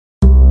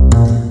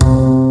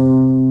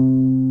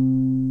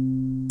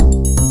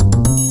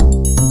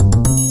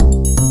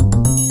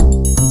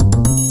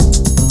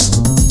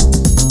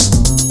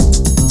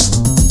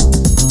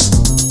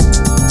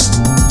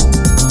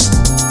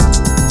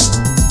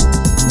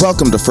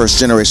Welcome to First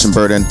Generation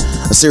Burden,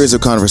 a series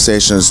of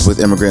conversations with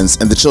immigrants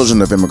and the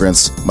children of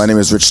immigrants. My name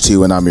is Rich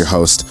Tu, and I'm your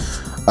host.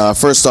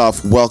 First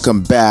off,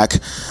 welcome back.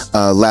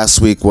 Last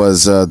week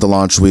was the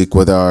launch week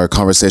with our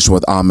conversation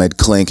with Ahmed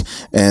Klink,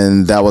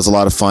 and that was a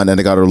lot of fun,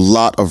 and I got a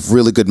lot of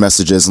really good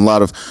messages and a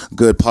lot of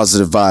good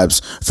positive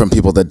vibes from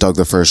people that dug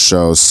the first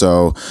show.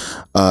 So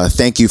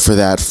thank you for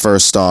that,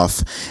 first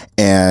off.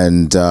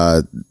 And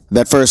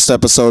that first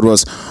episode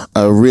was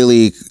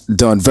really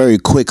done very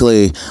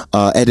quickly,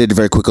 edited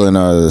very quickly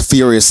and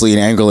furiously and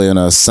angrily on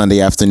a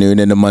Sunday afternoon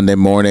into Monday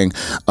morning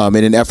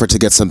in an effort to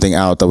get something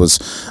out that was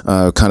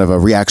kind of a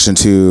reaction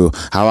to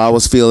how I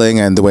was feeling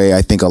and the way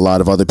I think a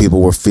lot of other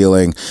people were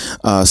feeling.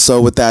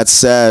 So with that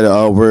said,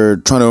 we're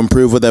trying to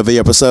improve with every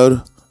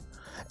episode.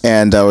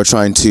 And we're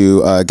trying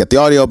to get the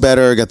audio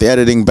better, get the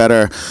editing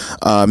better,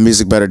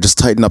 music better, just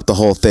tighten up the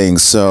whole thing.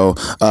 So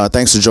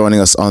thanks for joining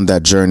us on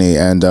that journey.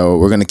 And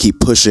we're going to keep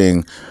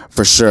pushing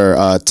for sure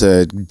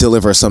to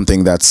deliver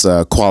something that's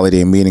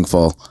quality and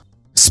meaningful.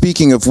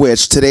 Speaking of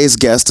which, today's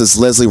guest is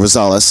Leslie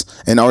Rosales,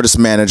 an artist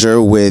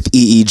manager with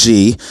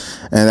EEG,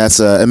 and that's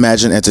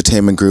Imagine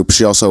Entertainment Group.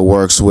 She also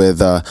works with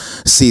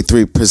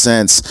C3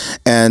 Presents,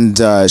 and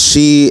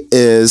she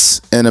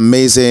is an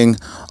amazing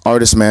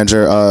artist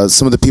manager.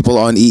 Some of the people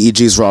on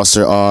EEG's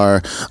roster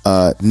are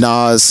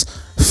Nas,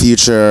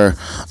 Future,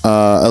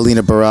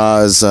 Alina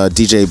Baraz,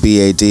 DJ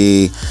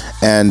BAD,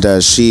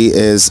 and she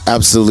is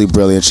absolutely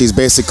brilliant. She's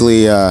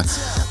basically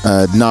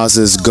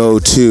Nas's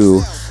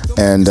go-to,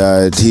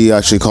 and he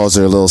actually calls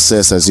her little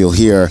sis, as you'll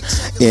hear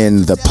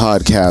in the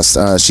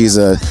podcast. She's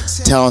a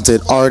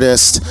talented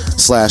artist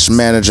slash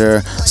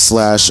manager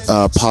slash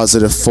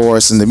positive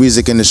force in the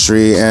music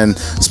industry, and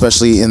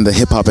especially in the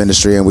hip-hop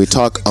industry, and we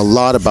talk a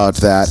lot about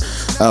that.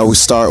 We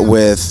start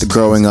with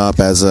growing up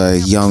as a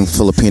young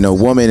Filipino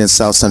woman in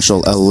South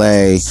Central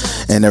LA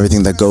and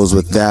everything that goes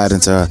with that,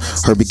 into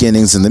her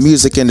beginnings in the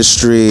music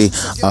industry,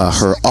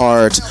 her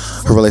art,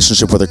 her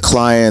relationship with her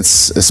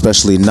clients,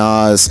 especially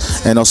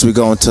Nas, and also we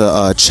go into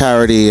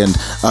charity and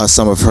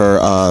some of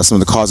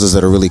the causes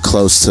that are really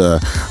close to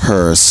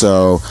her.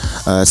 So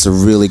it's a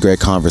really great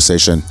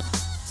conversation.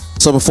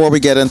 So before we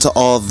get into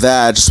all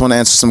that, I just want to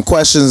answer some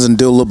questions and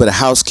do a little bit of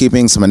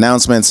housekeeping, some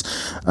announcements.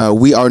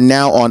 We are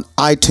now on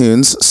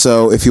iTunes,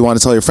 so if you want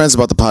to tell your friends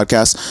about the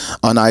podcast,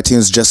 on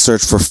iTunes, just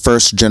search for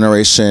First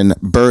Generation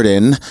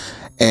Burden,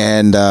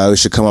 and we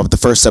should come up. The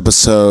first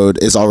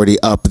episode is already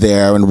up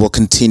there, and we'll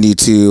continue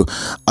to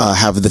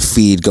have the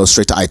feed go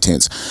straight to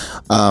iTunes.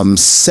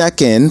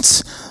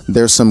 Second,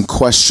 there's some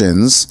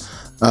questions.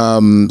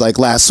 Like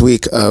last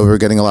week, we were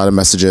getting a lot of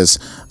messages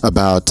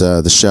about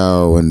the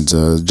show and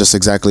just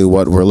exactly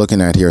what we're looking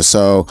at here.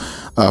 So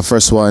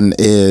first one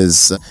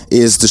is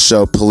the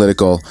show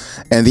political?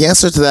 And the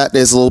answer to that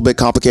is a little bit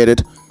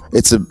complicated.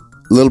 It's a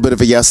little bit of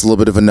a yes, a little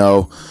bit of a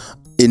no.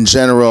 In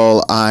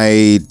general,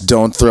 I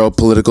don't throw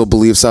political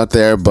beliefs out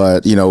there,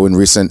 but you know, in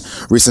recent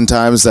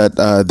times,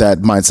 that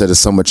mindset has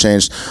somewhat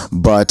changed.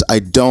 But I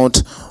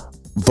don't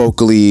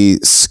vocally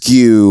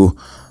skew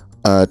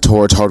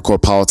towards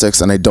hardcore politics,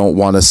 and I don't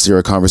want to steer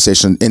a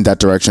conversation in that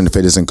direction if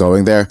it isn't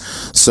going there.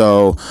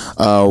 So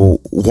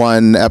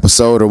one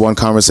episode or one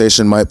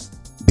conversation might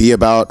be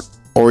about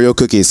Oreo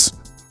cookies,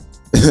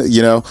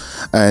 you know,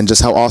 and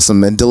just how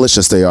awesome and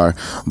delicious they are.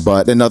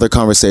 But another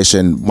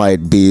conversation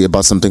might be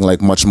about something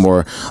like much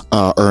more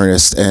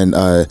earnest and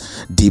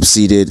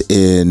deep-seated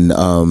in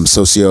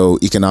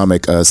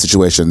socioeconomic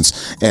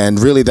situations. And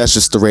really, that's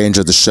just the range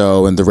of the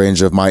show and the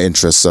range of my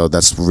interests. So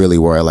that's really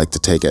where I like to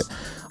take it.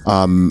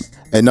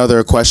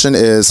 Another question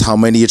is how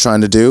many you're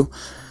trying to do.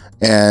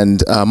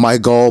 And my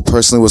goal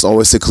personally was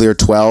always to clear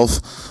 12.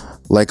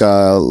 Like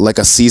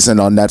a season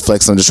on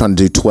Netflix. I'm just trying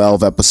to do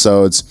 12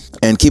 episodes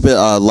and keep it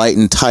light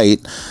and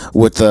tight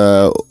with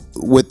the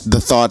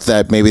thought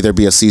that maybe there'd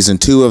be a season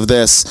 2 of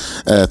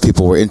this if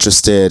people were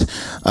interested.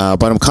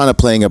 But I'm kind of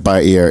playing it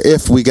by ear.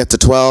 If we get to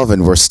 12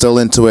 and we're still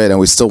into it and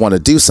we still want to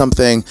do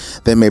something,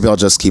 then maybe I'll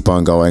just keep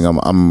on going.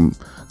 I'm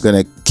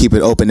going to keep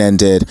it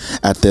open-ended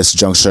at this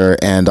juncture,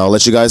 and I'll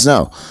let you guys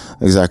know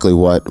exactly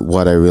what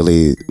I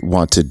really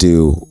want to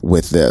do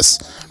with this.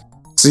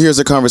 So here's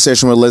a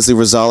conversation with Leslie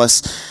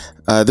Rosales.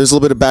 There's a little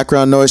bit of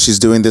background noise. She's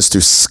doing this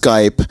through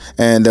Skype,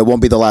 and it won't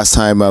be the last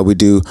time we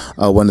do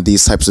one of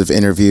these types of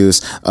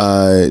interviews,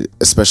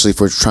 especially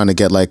if we're trying to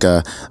get like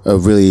a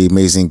really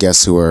amazing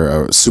guests who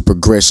are super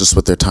gracious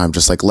with their time,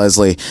 just like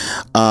Leslie.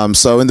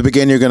 So in the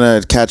beginning, you're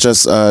going to catch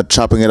us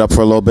chopping it up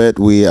for a little bit.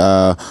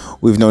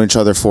 We've known each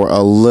other for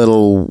a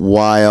little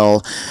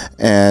while,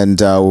 and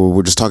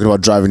we're just talking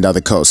about driving down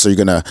the coast. So you're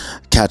going to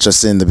catch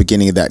us in the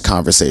beginning of that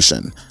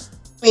conversation.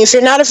 If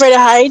you're not afraid of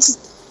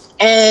heights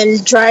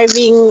and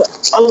driving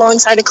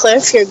alongside a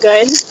cliff, you're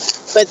good.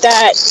 But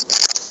that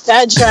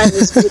drive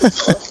is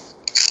beautiful.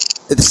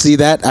 See,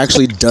 that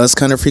actually does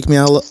kind of freak me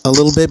out a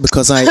little bit,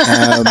 because I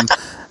am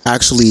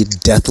actually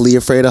deathly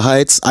afraid of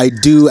heights. I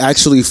do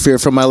actually fear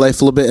for my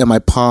life a little bit, and my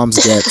palms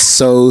get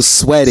so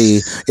sweaty.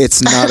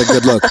 It's not a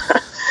good look.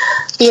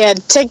 Yeah,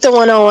 take the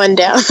 101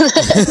 down.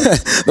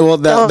 Well,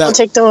 Don't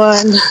take the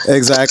one.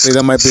 exactly,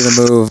 that might be the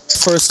move.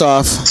 First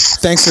off,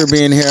 thanks for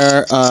being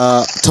here.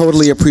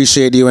 Totally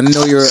appreciate you. And I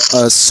know you're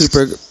a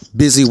super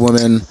busy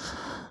woman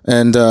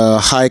and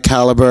high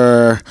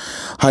caliber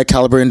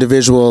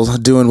individual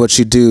doing what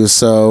you do.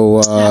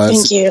 So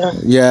Thank you.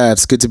 yeah,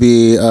 it's good to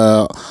be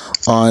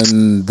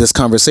on this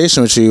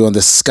conversation with you on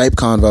this Skype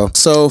convo.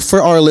 So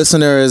for our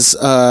listeners,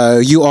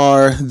 you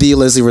are the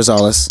Lizzie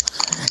Rosales,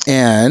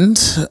 and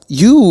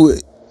you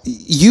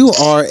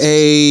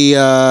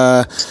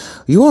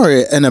are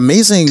an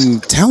amazing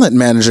talent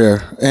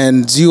manager,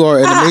 and you are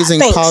an amazing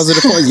thanks.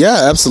 positive force.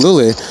 Yeah,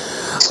 absolutely.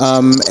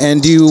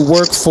 And you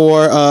work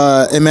for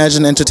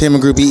Imagine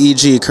Entertainment Group,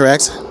 EEG,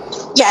 correct?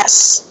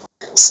 Yes.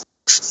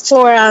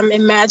 For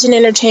Imagine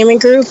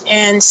Entertainment Group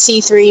and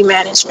C3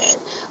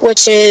 Management,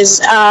 which is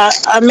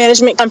a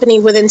management company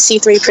within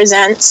C3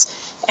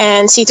 Presents.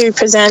 And C3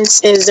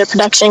 Presents is a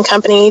production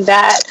company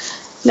that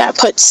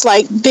puts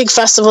like big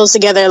festivals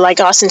together, like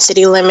Austin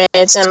City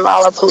Limits and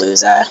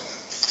Lollapalooza.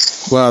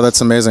 Wow,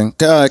 that's amazing.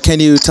 Can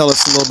you tell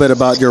us a little bit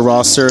about your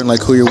roster and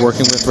like who you're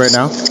working with right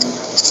now?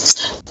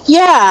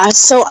 Yeah,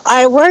 so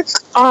I work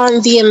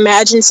on the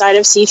Imagine side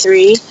of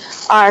C3.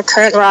 Our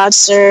current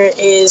roster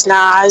is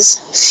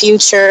Nas,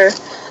 Future,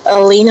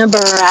 Alina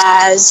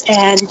Baraz,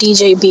 and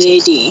DJ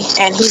BAD,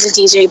 and he's a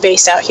DJ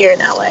based out here in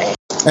LA.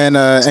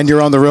 And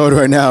you're on the road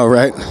right now,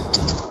 right?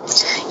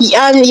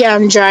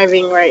 I'm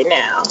driving right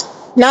now.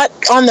 Not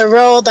on the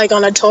road, like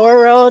on a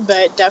tour road,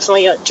 but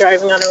definitely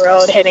driving on a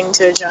road, heading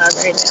to a job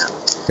right now.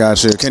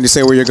 Gotcha. Can you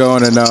say where you're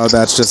going? And no,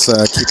 that's just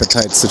a keep it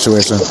tight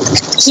situation.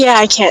 Yeah,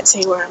 I can't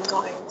say where I'm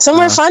going.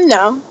 Somewhere fun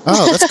though.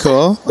 Oh, that's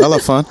cool. I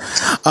love fun.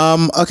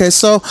 Okay,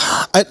 so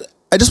I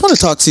just want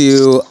to talk to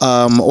you,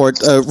 or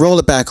roll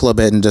it back a little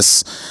bit, and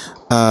just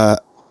I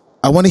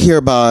want to hear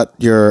about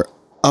your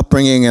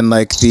upbringing and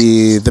like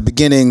the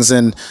beginnings,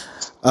 and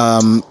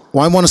well,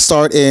 I want to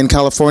start in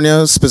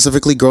California,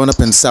 specifically growing up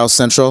in South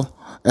Central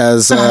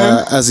as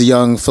a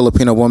young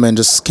Filipino woman.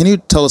 Just can you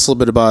tell us a little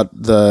bit about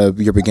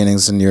your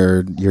beginnings and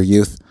your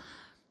youth?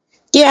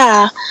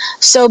 Yeah,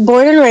 so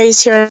born and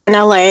raised here in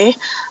LA.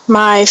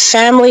 My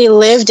family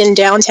lived in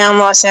downtown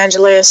Los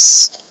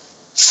Angeles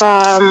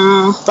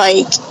from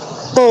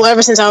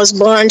ever since I was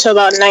born to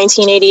about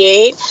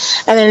 1988.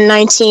 And then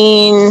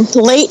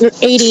late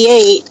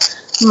 88,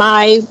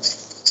 my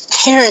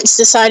parents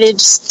decided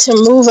to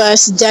move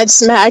us dead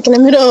smack in the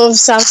middle of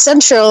South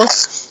Central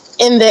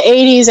in the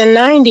 80s and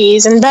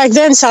 90s. And back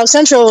then, South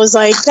Central was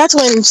that's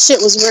when shit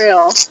was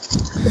real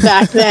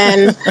back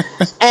then.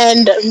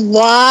 And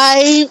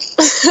why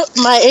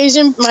my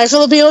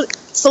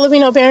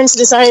Filipino parents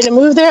decided to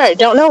move there, I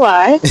don't know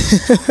why.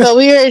 But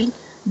we were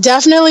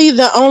definitely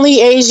the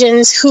only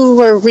Asians who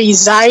were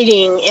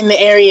residing in the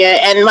area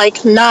and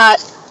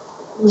not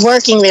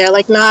working there,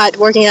 not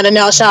working at a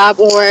nail shop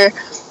or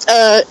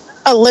a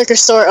liquor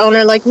store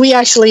owner. We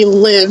actually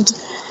lived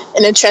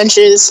in the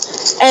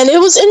trenches, and it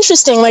was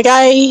interesting.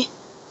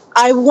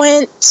 I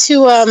went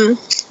to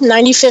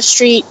 95th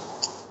Street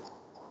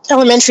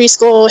Elementary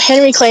School,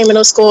 Henry Clay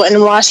Middle School,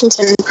 and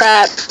Washington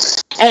Prep,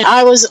 and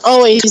I was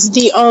always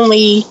the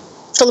only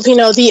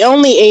Filipino, the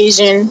only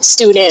Asian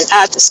student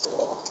at the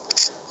school.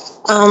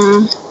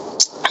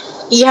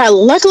 Yeah,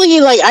 luckily,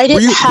 I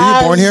didn't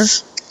have... Were you born here?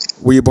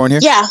 Were you born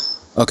here? Yeah.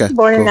 Okay.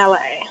 Born in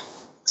LA.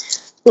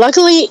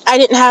 Luckily, I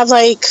didn't have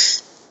I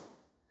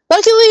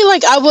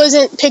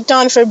wasn't picked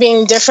on for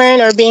being different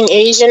or being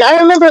Asian. I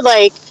remember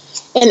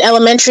in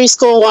elementary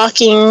school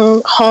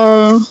walking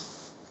home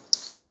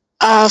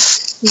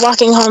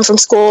from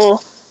school,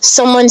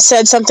 someone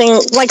said something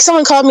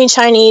someone called me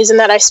Chinese and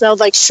that I smelled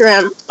like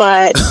shrimp,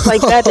 but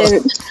that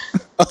didn't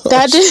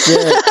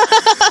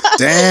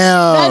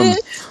Damn.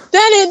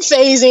 That didn't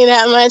faze me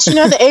that much.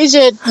 The age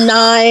at 9,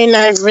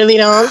 I really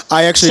don't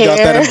I actually care.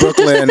 got that in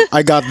Brooklyn.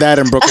 I got that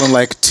in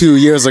Brooklyn 2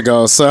 years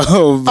ago. So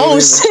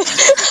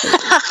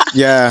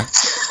yeah.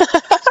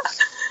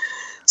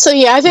 So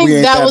yeah, I think we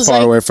ain't that was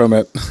far away from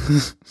it.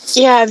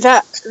 Yeah,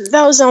 that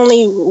was the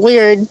only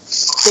weird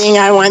thing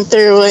I went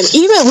through, and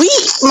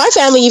my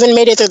family even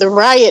made it through the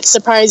riots,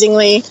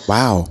 surprisingly.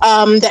 Wow.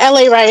 The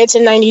LA riots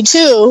in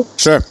 '92.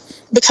 Sure.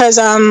 Because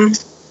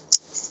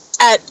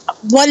at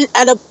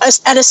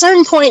a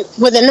certain point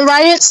within the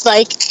riots,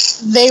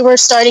 they were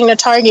starting to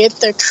target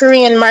the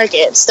Korean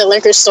markets, the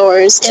liquor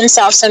stores in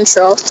South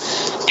Central.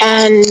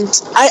 And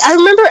I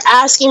remember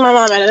asking my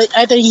mom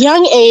at a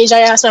young age,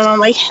 I asked my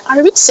mom,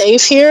 are we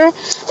safe here?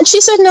 And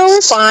she said, no,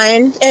 we're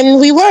fine. And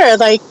we were,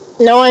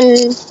 no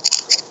one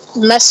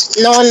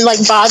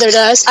bothered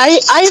us. I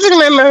even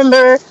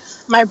remember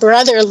my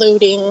brother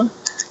looting.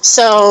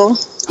 So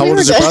how old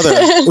is your brother?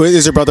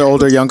 Is your brother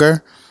older or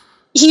younger?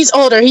 He's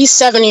older. He's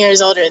 7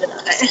 years older than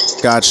I.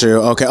 Got you.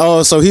 Okay.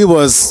 Oh, so he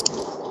was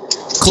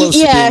close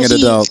to being an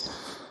adult.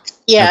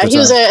 Yeah, he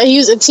was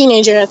a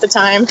teenager at the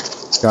time.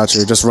 Got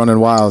you. Just running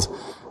wild.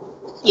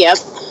 Yep.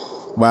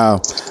 Wow.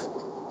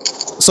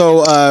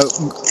 So,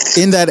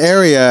 in that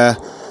area,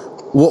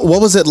 what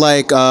was it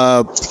like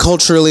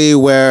culturally?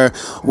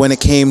 When it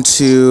came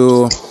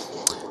to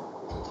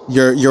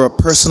your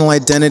personal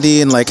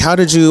identity, and like how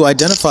did you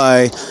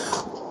identify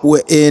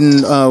with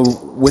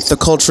the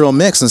cultural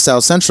mix in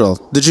South Central?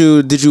 Did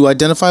you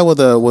identify with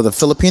a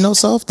Filipino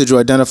self? Did you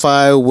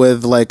identify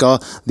with like all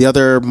the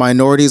other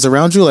minorities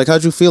around you? Like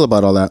how'd you feel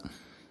about all that?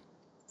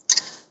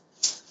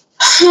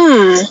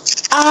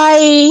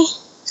 I,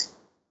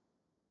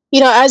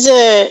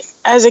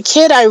 as a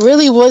kid, I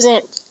really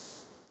wasn't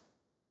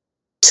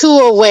too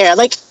aware.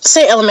 Like,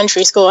 say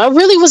elementary school, I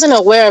really wasn't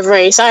aware of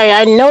race.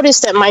 I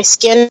noticed that my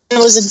skin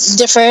was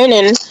different,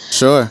 and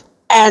Sure.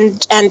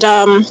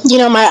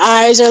 my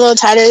eyes are a little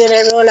tighter than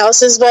everyone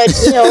else's, but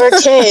we're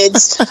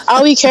kids.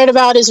 All we cared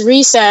about is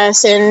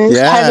recess and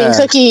having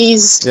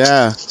cookies.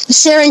 Yeah.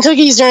 Sharing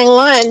cookies during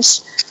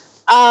lunch.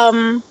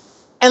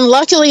 And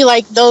luckily,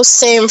 like those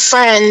same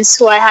friends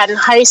who I had in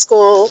high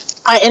school,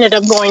 I ended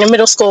up going to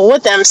middle school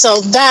with them. So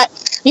that,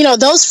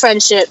 those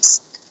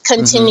friendships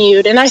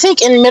continued. And I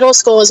think in middle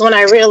school is when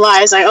I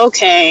realized, like,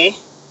 okay,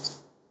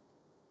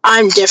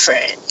 I'm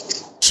different.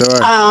 Sure.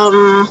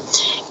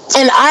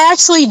 And I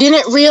actually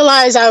didn't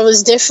realize I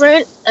was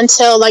different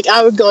until like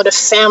I would go to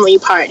family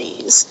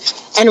parties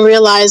and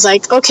realize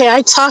like, okay,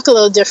 I talk a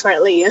little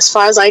differently as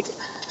far as like,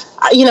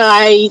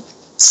 I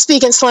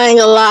speak in slang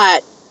a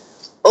lot.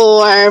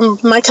 Or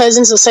my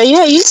cousins will say,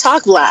 yeah, you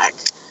talk black.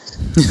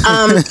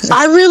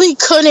 I really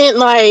couldn't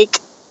like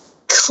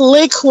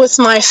click with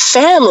my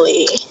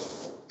family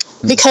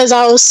because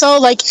I was so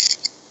like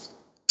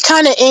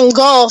kind of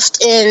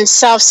engulfed in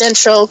South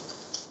Central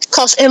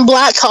culture, in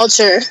black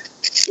culture.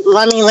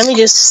 Let me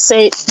just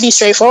be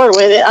straightforward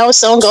with it. I was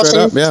so engulfed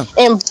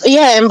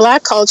in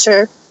black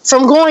culture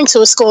from going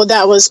to a school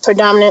that was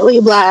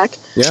predominantly black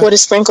with a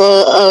sprinkle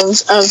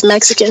of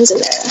Mexicans in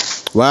there.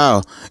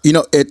 Wow.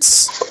 It's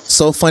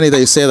so funny that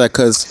you say that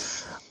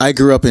because I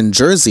grew up in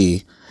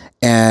Jersey,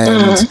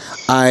 and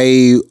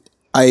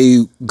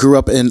I grew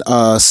up in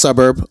a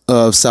suburb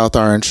of South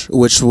Orange,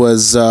 which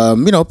was,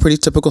 pretty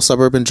typical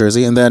suburb in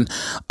Jersey. And then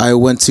I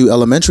went to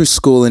elementary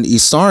school in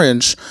East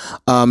Orange,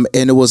 and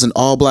it was an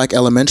all-black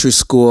elementary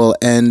school.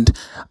 And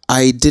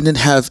I didn't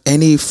have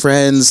any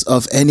friends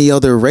of any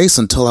other race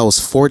until I was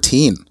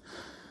 14.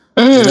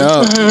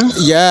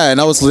 Yeah,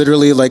 and I was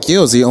literally like you.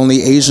 I was the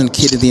only Asian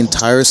kid in the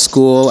entire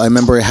school. I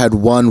remember I had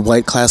one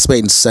white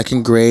classmate in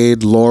second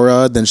grade,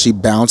 Laura. Then she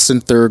bounced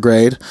in third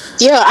grade.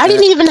 Yeah, I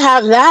didn't even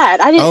have that.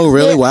 Oh,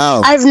 really?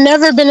 Wow. I've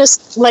never been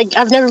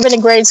to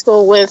grade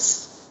school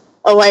with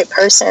a white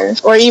person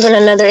or even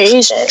another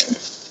Asian.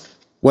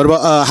 What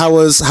about how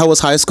was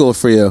high school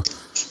for you?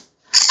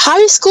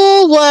 High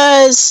school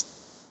was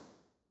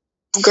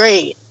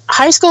great.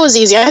 High school was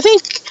easy. I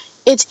think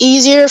it's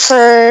easier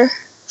for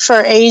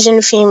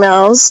Asian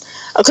females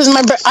because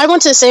I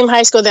went to the same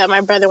high school that my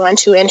brother went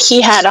to, and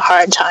he had a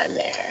hard time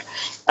there.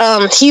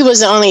 He was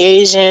the only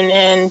Asian,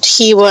 and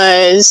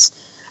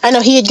I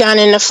know he had gotten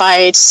into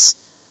fights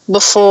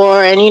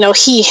before, and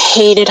he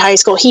hated high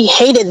school. He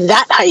hated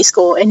that high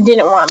school and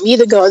didn't want me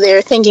to go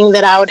there, thinking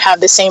that I would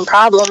have the same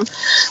problem,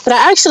 but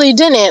I actually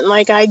didn't.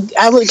 Like I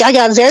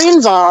got very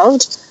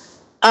involved.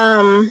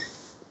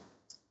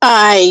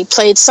 I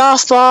played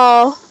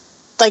softball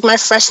like my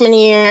freshman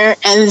year,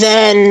 and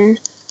then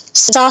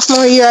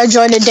sophomore year I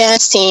joined a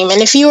dance team.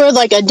 And if you were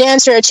like a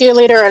dancer, a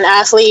cheerleader, or an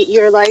athlete,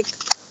 you're like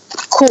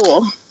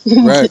cool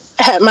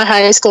at my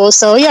high school.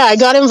 So yeah, I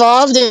got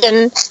involved,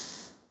 and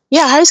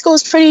high school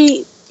was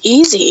pretty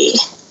easy.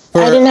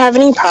 I didn't have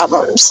any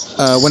problems.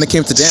 When it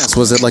came to dance,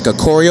 was it like a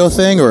choreo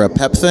thing or a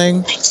pep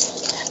thing?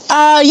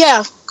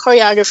 Yeah,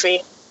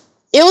 choreography.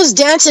 It was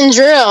dance and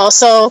drill.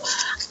 So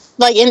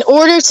like in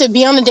order to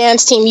be on the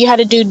dance team, you had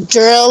to do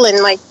drill and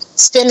like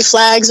spin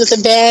flags with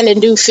the band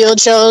and do field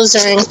shows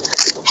during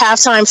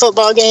halftime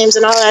football games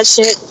and all that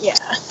shit. Yeah.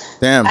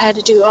 Damn. I had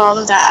to do all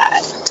of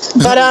that.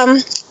 But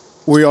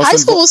were you also high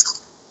school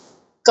was...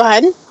 Go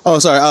ahead. Oh,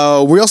 sorry.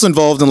 Were you also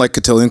involved in like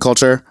cotillion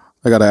culture?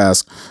 I gotta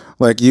ask.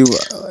 Like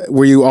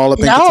were you all up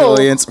in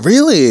cotillions?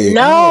 Really?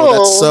 No. Oh,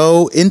 that's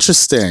so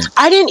interesting.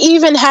 I didn't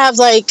even have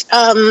like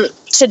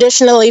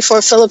traditionally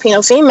for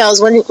Filipino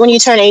females when you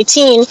turn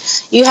 18,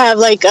 you have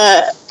like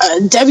a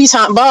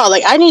debutante ball.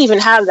 Like I didn't even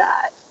have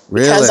that.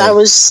 Really? Because I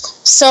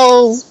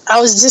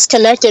was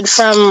disconnected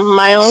from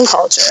my own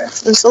culture,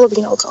 from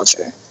Filipino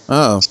culture.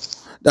 Oh,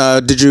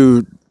 did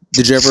you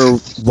ever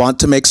want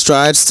to make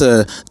strides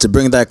to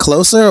bring that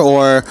closer,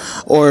 or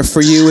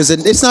for you is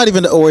it not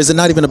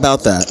even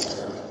about that?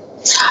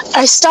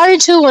 I started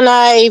to when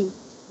I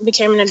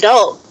became an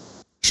adult.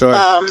 Sure.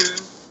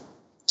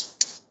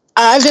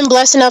 I've been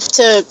blessed enough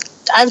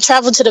I've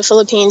traveled to the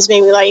Philippines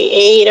maybe like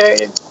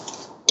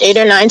 8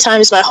 or 9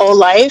 times my whole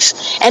life,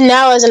 and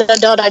now as an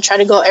adult I try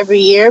to go every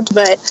year.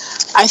 But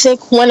I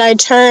think when I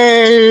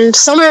turned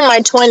somewhere in my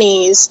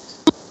 20s,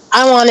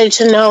 I wanted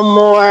to know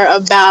more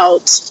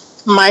about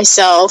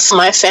myself,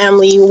 my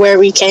family, where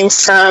we came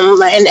from,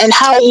 and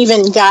how I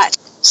even got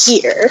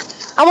here.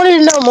 I wanted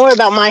to know more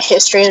about my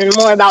history and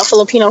more about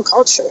Filipino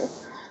culture.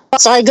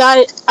 So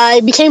I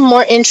became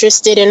more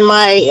interested in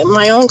my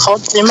own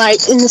culture, in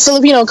the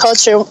Filipino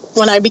culture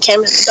when I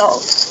became an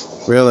adult.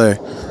 Really?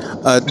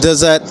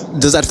 Does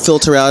that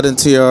filter out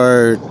into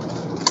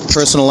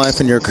personal life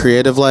and your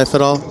creative life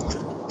at all?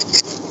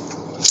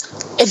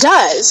 It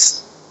does.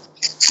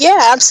 Yeah,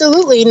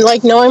 absolutely.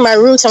 Like knowing my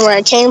roots and where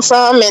I came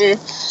from, and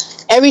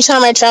every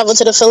time I travel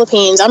to the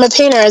Philippines, I'm a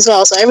painter as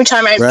well. So every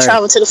time I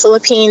travel to the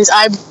Philippines,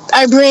 I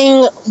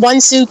bring one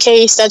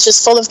suitcase that's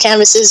just full of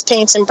canvases,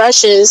 paints, and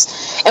brushes.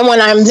 And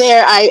when I'm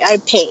there, I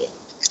paint.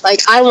 Like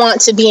I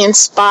want to be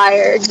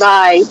inspired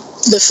by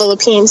the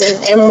Philippines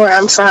and where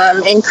I'm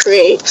from and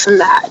create from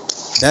that.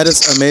 That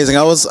is amazing.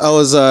 I was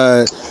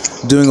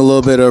doing a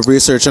little bit of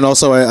research, and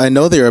also I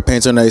know that you're a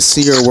painter, and I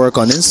see your work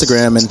on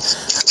Instagram, and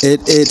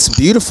it's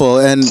beautiful.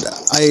 And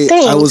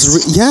I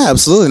was yeah,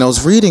 absolutely. And I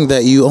was reading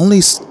that you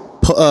only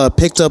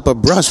picked up a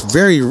brush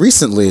very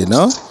recently,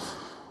 no?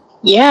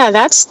 Yeah,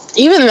 that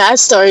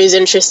story is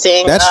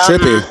interesting. That's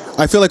trippy.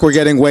 I feel like we're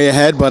getting way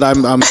ahead, but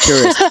I'm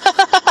curious.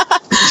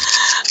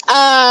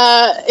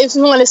 If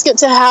you want to skip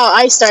to how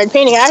I started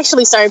painting, I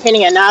actually started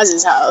painting at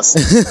Nas's house.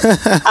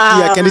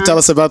 Yeah, can you tell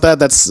us about that?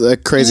 That's a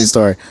crazy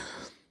story.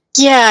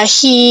 Yeah,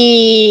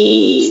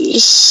 he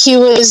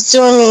was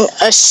doing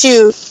a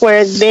shoot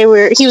where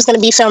he was going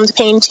to be filmed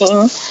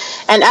painting,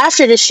 and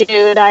after the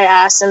shoot, I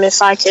asked him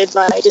if I could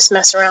like just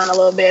mess around a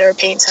little bit or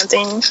paint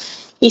something.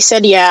 He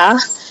said yeah,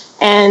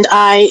 and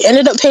I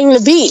ended up painting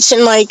the beach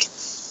and like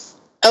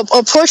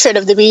a portrait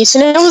of the beach,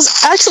 and it was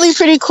actually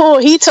pretty cool.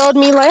 He told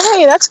me like,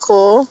 hey, that's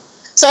cool.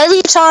 So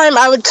every time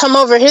I would come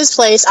over his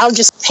place, I would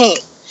just paint,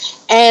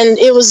 and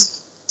it would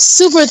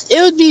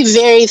be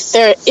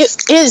it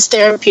is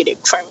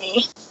therapeutic for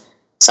me.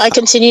 So I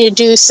continue to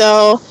do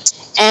so,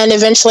 and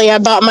eventually I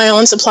bought my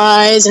own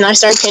supplies and I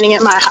started painting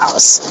at my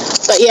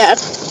house. But yeah,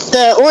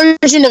 the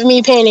origin of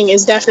me painting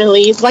is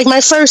definitely like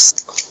my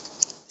first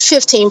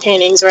 15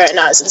 paintings were at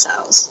Nas's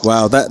house.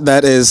 Wow,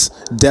 that is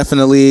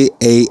definitely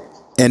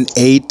an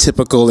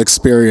atypical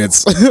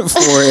experience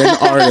for an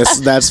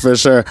artist, that's for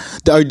sure.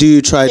 Do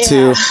you try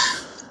to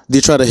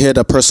hit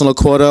a personal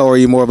quota, or are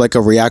you more of like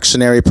a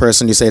reactionary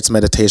person? You say it's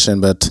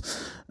meditation, but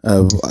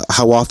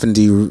how often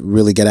do you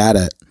really get at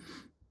it?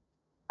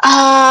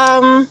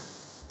 I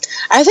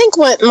think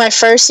my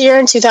first year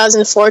in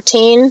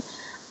 2014,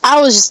 I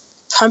was just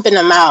pumping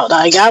them out.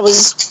 Like I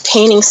was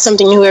painting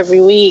something new every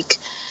week,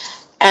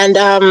 and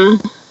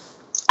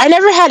I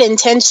never had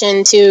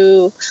intention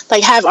to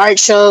like have art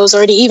shows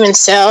or to even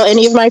sell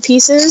any of my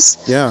pieces.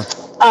 Yeah.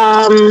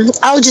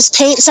 I would just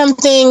paint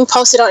something,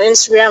 post it on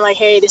Instagram, like,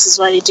 hey, this is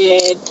what I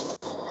did.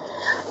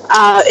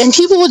 And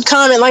people would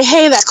comment like,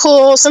 hey, that's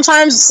cool.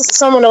 Sometimes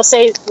someone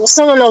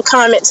will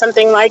comment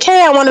something like,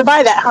 hey, I want to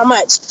buy that. How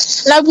much?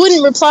 And I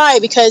wouldn't reply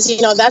because,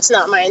 that's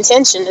not my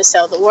intention to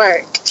sell the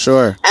work.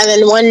 Sure. And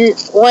then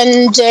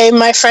one day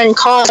my friend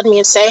called me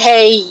and said,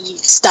 hey,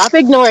 stop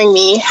ignoring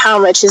me. How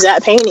much is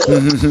that painting?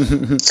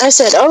 I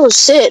said, oh,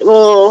 shit.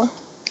 Well,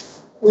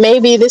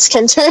 maybe this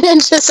can turn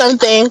into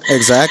something.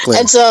 Exactly.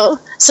 And so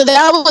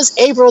that was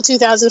April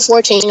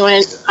 2014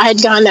 when I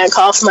had gotten that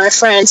call from my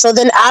friend. So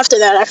then after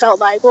that, I felt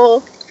like,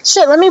 well,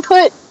 shit, let me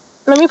put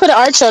an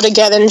art show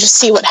together and just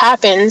see what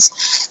happens.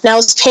 And I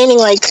was painting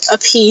like a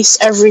piece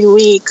every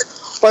week,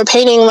 or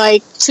painting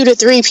like 2 to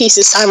 3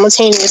 pieces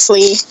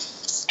simultaneously.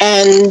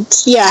 And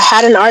yeah, I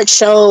had an art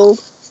show,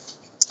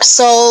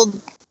 sold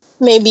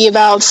maybe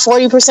about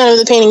 40% of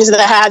the paintings that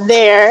I had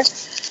there.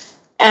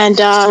 And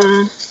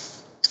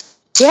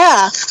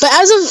yeah, but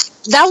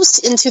that was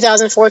in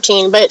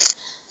 2014, but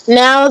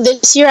now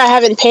this year I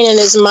haven't painted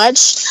as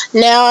much.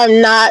 Now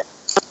I'm not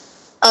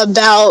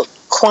about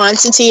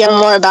quantity, I'm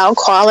more about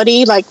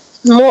quality, like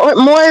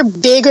more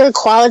bigger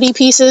quality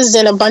pieces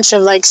than a bunch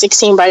of like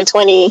 16 by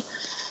 20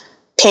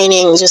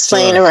 paintings just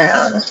laying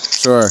around.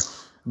 Sure.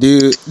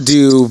 Do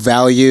you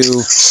value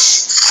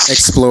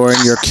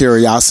exploring your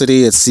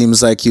curiosity? It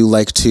seems like you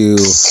like to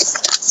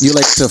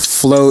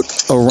float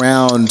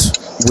around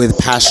with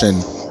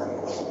passion.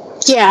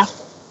 Yeah,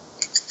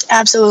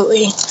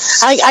 absolutely.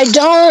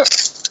 I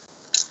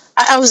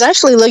was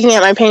actually looking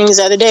at my paintings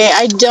the other day.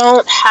 I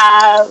don't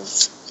have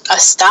a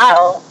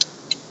style.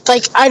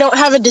 Like, I don't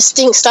have a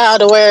distinct style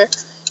to where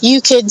you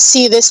could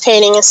see this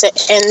painting and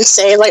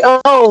say like,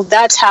 oh,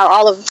 that's how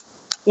all of,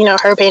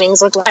 her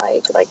paintings look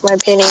like my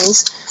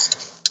paintings.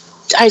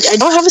 I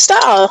don't have a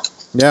style.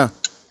 Yeah.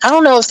 I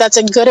don't know if that's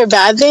a good or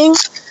bad thing,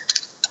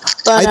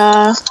 but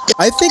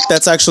I think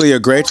that's actually a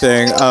great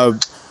thing.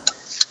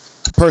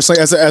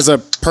 Personally, as a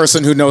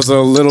person who knows a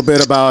little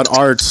bit about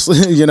art,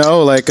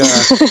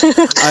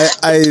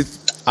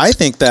 I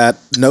think that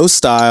no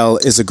style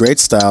is a great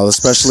style,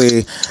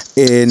 especially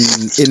in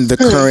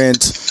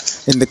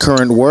the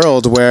current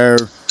world where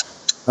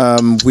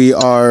we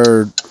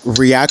are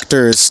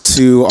reactors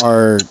to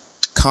our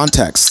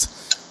context.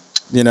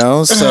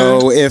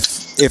 So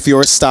if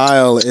your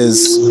style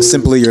is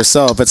simply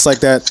yourself, it's like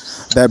that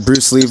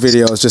Bruce Lee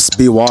video is just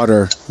be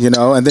water,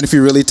 and then if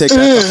you really take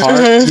that to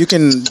heart,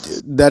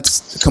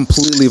 that's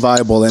completely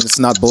viable, and it's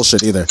not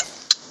bullshit either.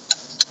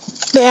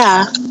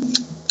 Yeah.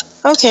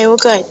 Okay, well,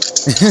 good.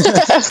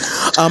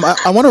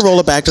 I want to roll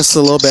it back just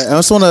a little bit. I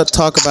also want to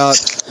talk about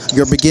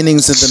your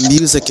beginnings in the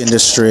music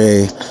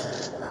industry,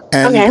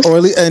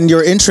 and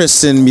your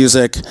interest in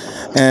music,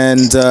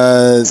 and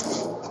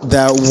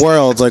that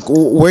world, like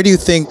where do you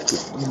think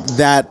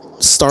that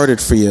started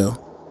for you?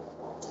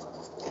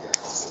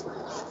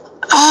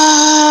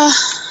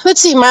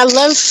 Let's see. My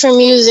love for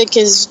music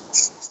is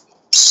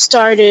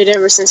started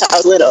ever since I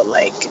was little.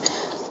 Like,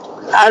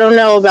 I don't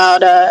know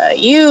about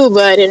you,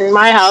 but in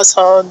my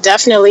household,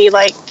 definitely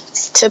like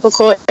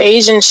typical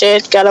Asian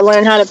shit. Got to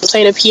learn how to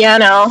play the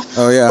piano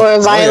or a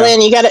violin.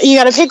 Oh, yeah. You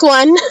gotta pick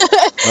one.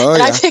 Oh, And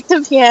yeah. I picked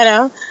the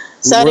piano.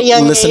 So at a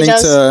young listening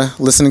age,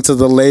 listening to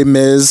the Les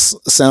Mis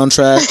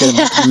soundtrack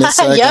and Miss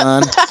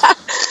Saigon.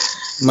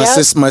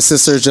 My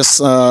sister's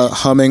just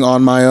humming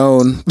on my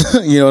own.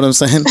 You know what I'm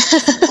saying?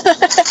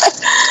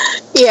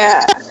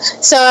 Yeah.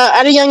 So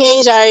at a young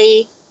age,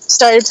 I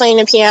started playing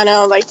the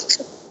piano, like,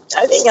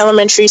 I think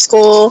elementary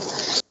school.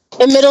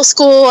 In middle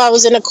school, I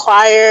was in a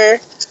choir.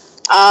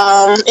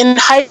 In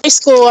high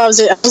school, I was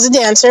a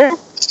dancer.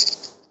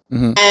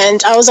 Mm-hmm.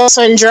 And I was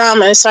also in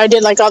drama, so I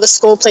did like all the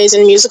school plays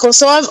and musicals.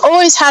 So I've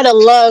always had a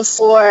love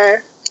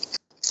for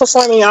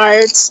performing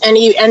arts and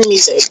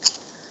music.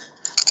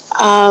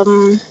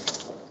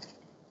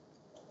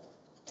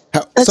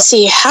 Let's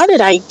see, how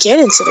did I get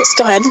into this?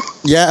 Go ahead.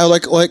 Yeah,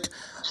 like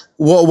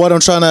what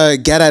I'm trying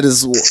to get at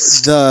is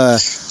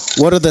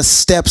what are the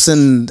steps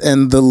and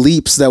the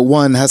leaps that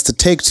one has to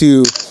take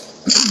to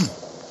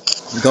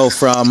go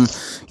from,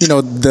 you know,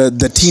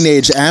 the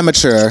teenage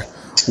amateur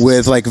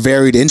with like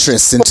varied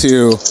interests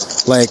into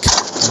like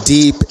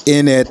deep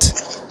in it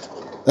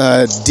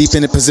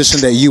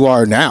position that you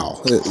are now.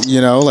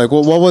 You know, like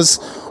what was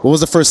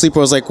the first leap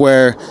where it was like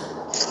where,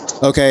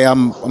 okay,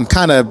 I'm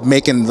kind of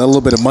making a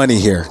little bit of money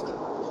here.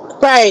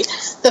 Right.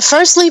 The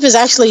first leap is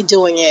actually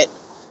doing it.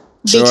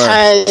 Sure.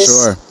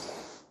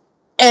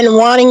 And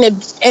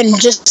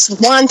just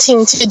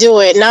wanting to do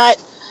it, not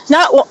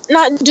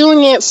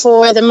doing it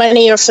for the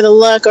money or for the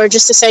luck or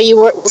just to say you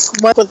work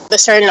with a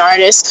certain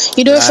artist.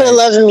 You do it for the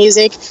love of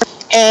music,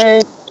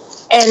 and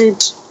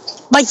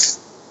like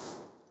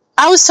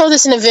I was told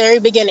this in the very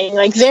beginning,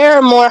 like there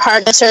are more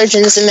heart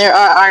surgeons than there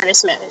are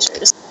artist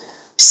managers.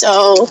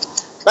 So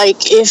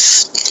like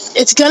if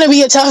it's gonna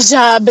be a tough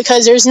job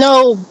because there's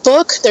no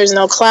book, there's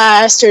no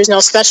class, there's no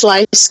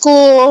specialized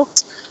school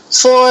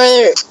for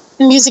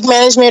music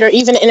management or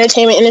even the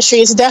entertainment industry.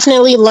 It's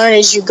definitely learn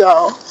as you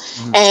go.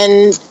 Mm-hmm.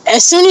 And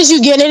as soon as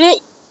you get in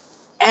it,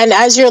 and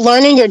as you're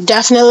learning, you're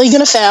definitely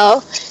going to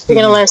fail. You're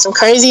going to learn some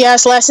crazy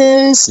ass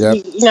lessons.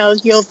 Yep. You know,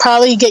 you'll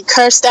probably get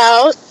cursed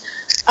out.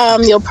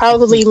 You'll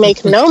probably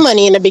make no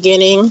money in the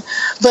beginning,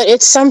 but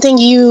it's something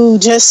you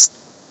just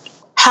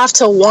have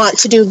to want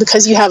to do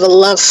because you have a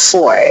love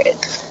for it.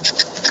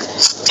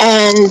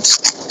 And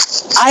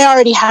I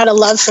already had a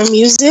love for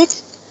music,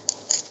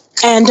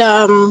 and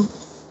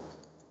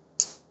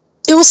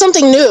it was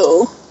something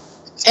new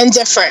and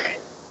different.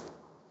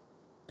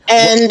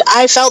 And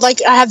I felt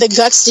like I had the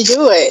guts to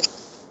do it.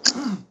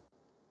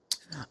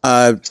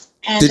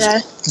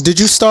 Did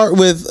you start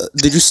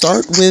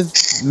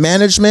with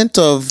management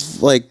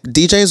of like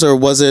DJs, or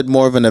was it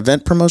more of an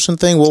event promotion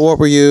thing? What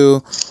were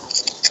you?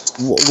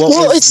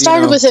 I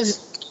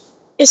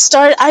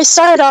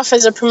started off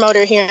as a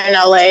promoter here in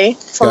LA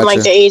from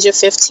like the age of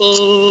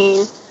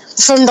 15.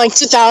 From like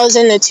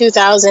 2000 to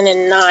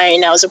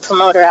 2009, I was a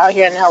promoter out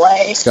here in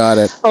LA. Got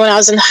it. When I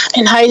was in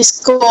high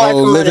school, I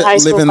promoted high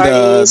school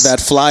parties. That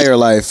flyer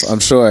life,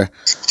 I'm sure.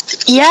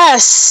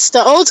 Yes,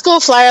 the old school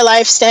flyer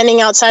life,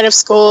 standing outside of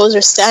schools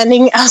or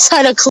standing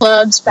outside of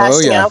clubs,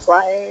 passing out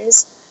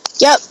flyers.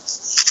 Yep,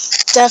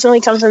 definitely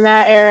come from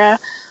that era.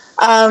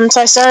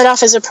 So I started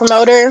off as a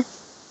promoter.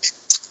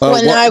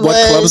 What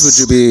clubs would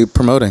you be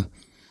promoting?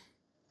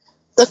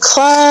 The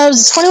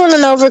clubs, 21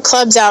 and over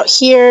clubs out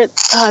here,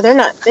 they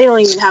don't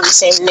even have the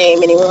same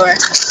name anymore.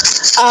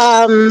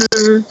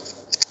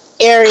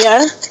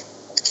 Area,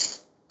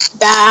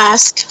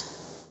 Basque,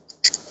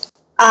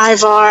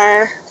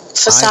 Ivar,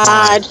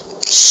 Facade,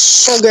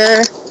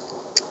 Sugar,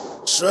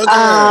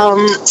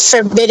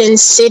 Forbidden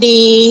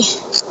City,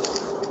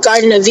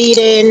 Garden of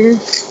Eden,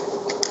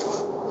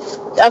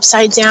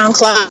 Upside Down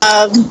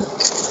Club.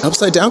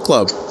 Upside Down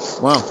Club,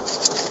 wow.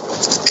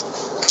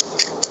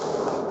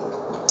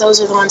 Those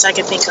are the ones I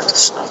can think of.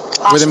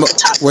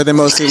 Were they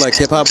mostly like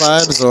hip hop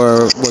vibes,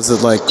 or was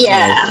it like?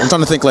 Yeah. I'm trying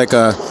to think like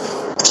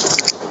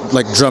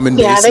drum and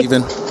bass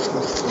even.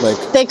 Like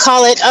they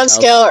call it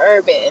upscale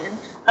urban,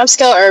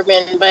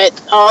 but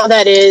all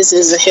that is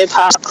a hip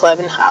hop club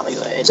in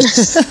Hollywood.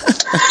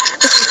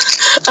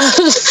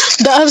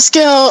 The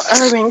upscale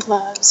urban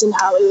clubs in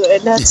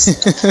Hollywood.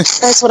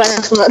 That's what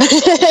I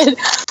promoted.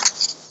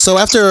 So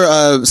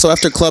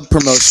after club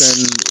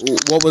promotion,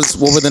 what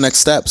were the next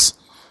steps?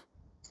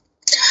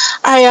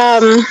 I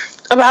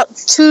about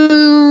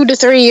 2 to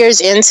 3 years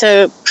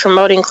into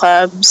promoting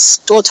clubs,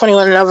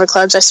 21 and over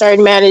clubs, I started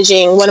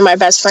managing one of my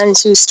best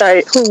friends who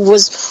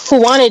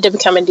wanted to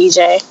become a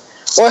DJ,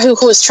 or who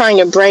was trying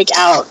to break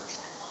out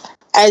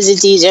as a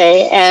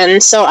DJ.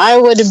 And so I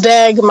would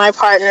beg my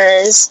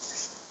partners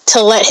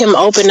to let him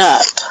open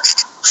up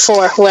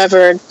for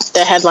whoever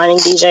the headlining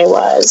DJ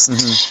was.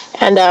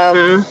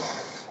 Mm-hmm.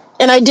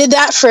 And I did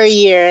that for a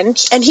year,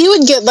 and he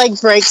would get like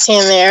breaks here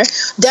and there.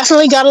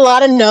 Definitely got a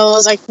lot of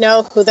no's, like,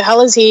 no, who the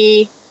hell is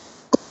he?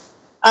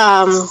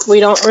 We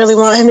don't really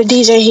want him to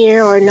DJ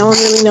here, or no one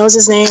really knows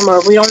his name,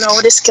 or we don't know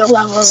what his skill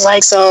level is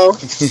like, so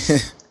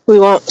we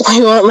won't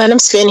let him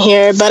spin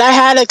here. But I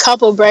had a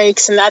couple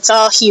breaks, and that's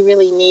all he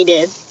really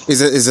needed.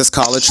 Is this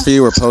college for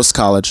you or post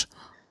college?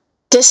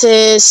 This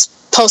is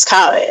post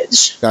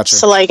college. Gotcha.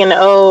 So like in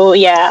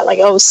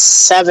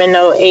 07,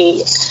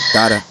 08.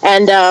 Got it.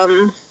 And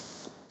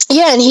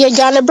yeah, and he had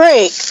gotten a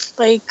break.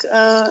 Like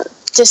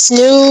this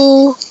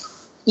new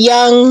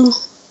young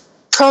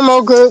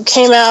promo group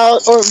came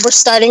out, or were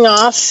starting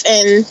off,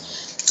 and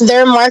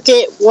their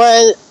market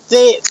were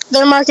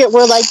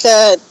like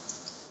the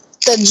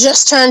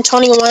just turned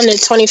 21 to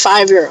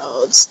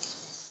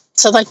 25-year-olds.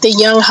 So like the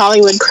young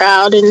Hollywood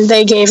crowd, and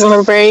they gave him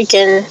a break,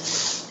 and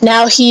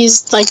now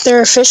he's like their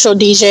official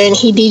DJ, and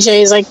he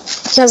DJs like,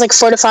 he has like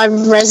 4 to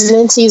 5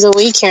 residencies a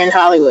week here in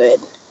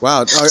Hollywood.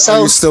 Wow.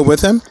 Are you still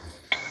with him?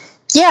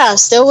 Yeah,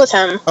 still with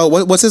him. Oh,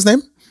 what's his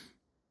name?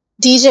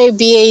 DJ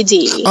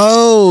BAD.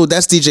 Oh,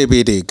 that's DJ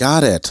BAD.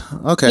 Got it.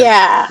 Okay.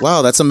 Yeah.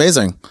 Wow, that's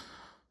amazing.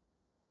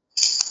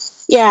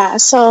 Yeah,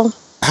 so...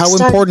 How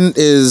important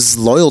is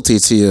loyalty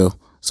to you,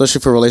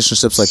 especially for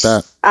relationships like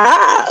that?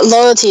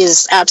 Loyalty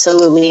is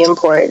absolutely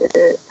important.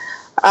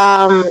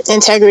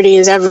 Integrity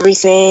is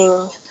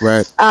everything.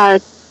 Right.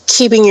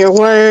 Keeping your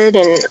word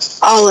and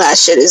all that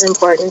shit is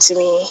important to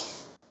me.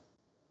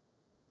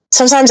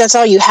 Sometimes that's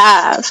all you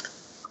have.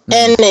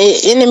 And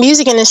in the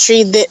music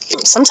industry,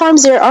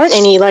 sometimes there aren't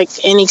any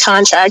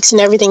contracts, and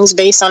everything's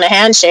based on a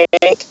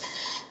handshake.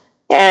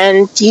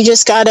 And you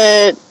just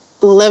gotta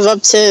live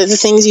up to the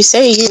things you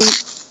say. You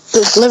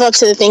live up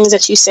to the things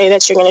that you say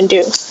that you're gonna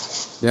do.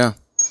 Yeah.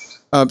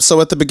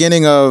 So at the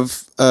beginning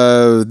of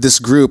this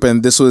group,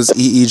 and this was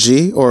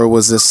EEG, or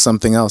was this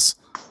something else?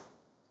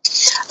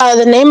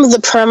 The name of the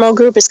promo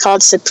group is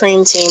called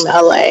Supreme Team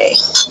LA.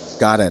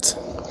 Got it.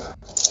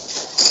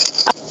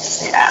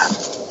 Yeah.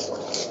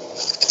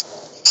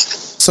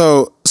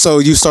 So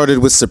you started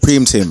with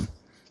Supreme Team.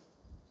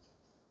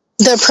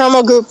 The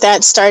promo group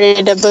that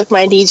started to book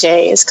my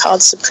DJ is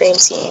called Supreme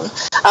Team.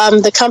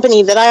 The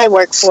company that I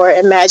work for,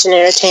 Imagine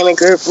Entertainment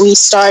Group, we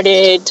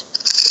started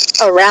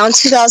around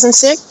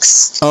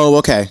 2006. Oh,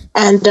 okay.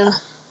 And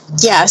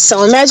yeah,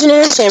 so Imagine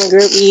Entertainment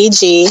Group,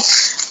 EEG,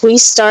 we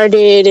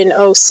started in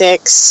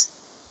 2006.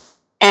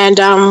 And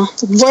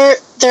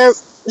there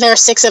are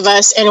 6 of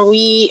us, and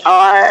we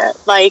are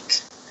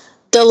like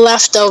the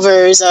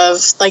leftovers of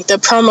like the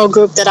promo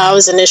group that I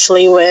was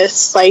initially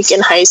with, like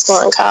in high school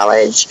and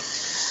college.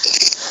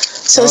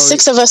 So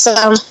 6 of us.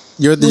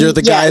 You're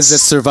the guys that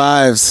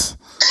survived.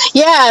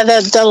 Yeah,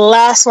 the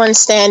last one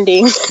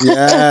standing.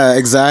 Yeah,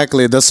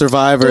 exactly. The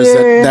survivors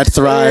that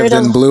thrived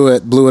and blew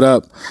it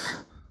up.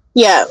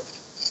 Yeah.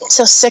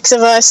 So 6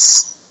 of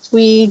us,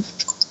 we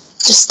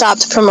just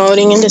stopped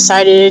promoting and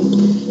decided,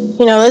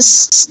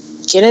 let's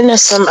get into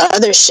some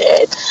other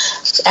shit.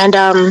 And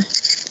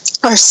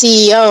our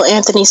CEO,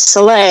 Anthony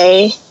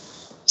Soleil,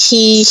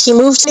 he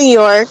moved to New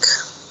York.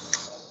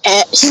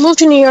 He moved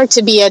to New York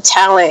to be a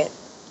talent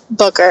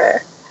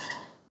booker,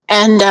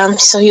 and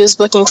so he was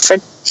booking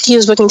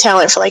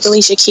talent for like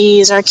Alicia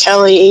Keys, R.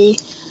 Kelly,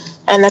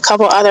 and a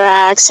couple other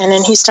acts. And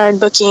then he started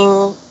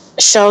booking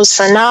shows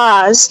for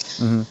Nas.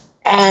 Mm-hmm.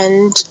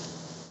 And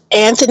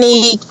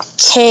Anthony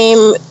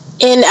came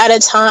in at a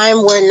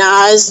time where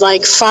Nas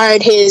like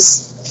fired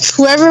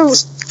whoever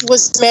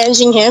was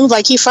managing him,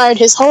 like he fired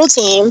his whole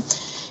team.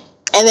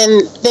 And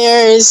then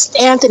there's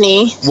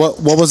Anthony.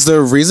 What was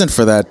the reason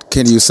for that?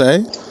 Can you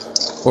say?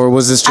 Or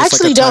was this just I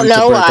actually like a time don't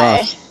know to break why.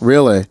 Off?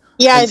 Really?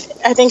 Yeah,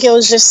 I think it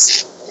was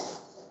just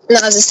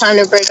Nas's time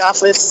to break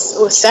off with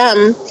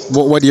them.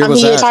 What year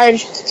was he that? He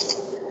retired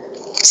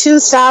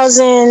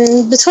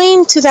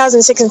between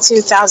 2006 and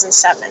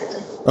 2007.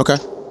 Okay.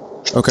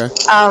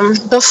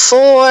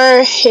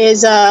 Before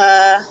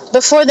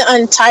the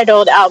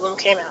Untitled album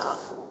came out.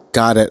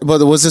 Got it.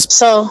 But was this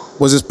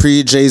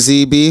pre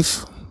Jay-Z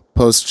beef?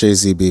 Post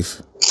Jay-Z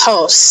beef?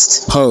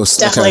 Post.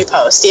 Definitely okay.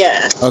 Post,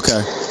 yeah.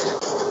 Okay.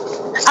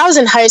 I was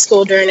in high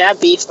school during that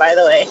beef, by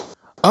the way.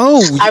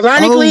 Oh,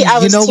 ironically, I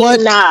was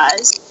Team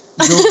Nas.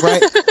 You're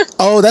right.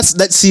 Oh, that's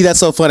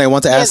so funny. I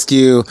want to ask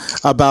you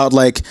about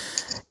like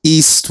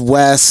East,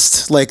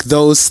 West, like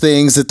those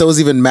things. Did those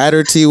even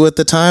matter to you at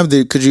the time?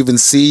 Could you even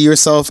see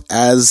yourself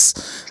as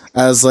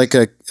like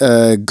a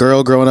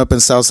girl growing up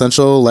in South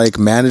Central, like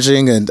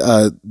managing and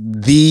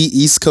the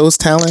East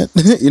Coast talent?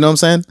 You know what I'm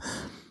saying?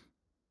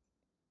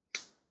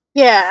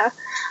 Yeah.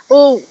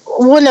 Well,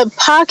 when the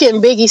Pac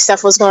and Biggie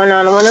stuff was going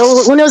on, when it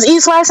was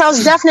East West, I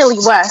was definitely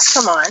West.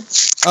 Come on.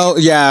 Oh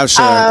yeah,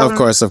 sure, of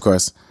course.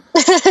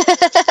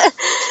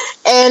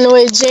 And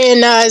with Jay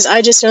and Nas,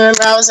 I just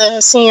remember I was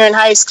a senior in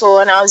high school,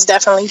 and I was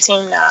definitely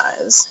Team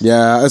Nas.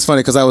 Yeah, it's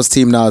funny because I was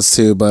Team Nas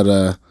too, but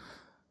I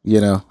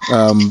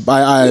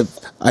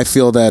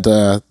feel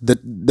that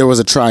there was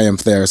a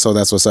triumph there, so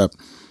that's what's up.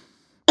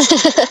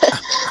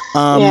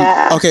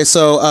 Okay,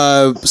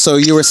 so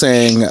you were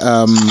saying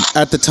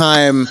at the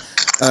time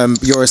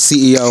your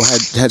CEO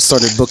had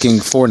started booking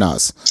for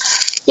Nas.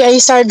 Yeah, he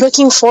started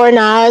booking for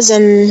Nas,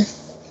 and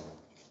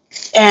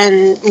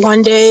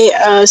one day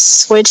a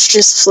switch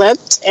just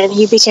flipped, and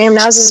he became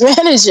Nas's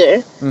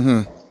manager.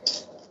 Mm-hmm.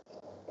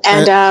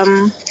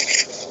 And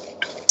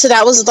so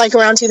that was like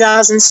around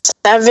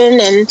 2007,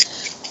 and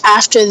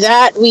after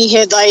that we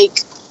had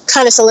like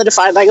kind of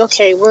solidified, like,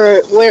 okay,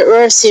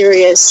 we're a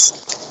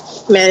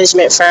serious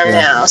management firm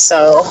now.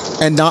 So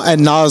and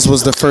Nas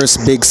was the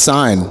first big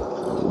sign,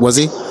 was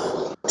he?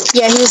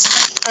 Yeah, he was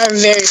our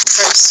very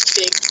first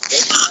big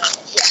sign.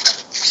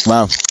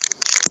 Wow.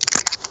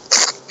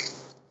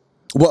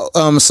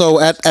 Well, so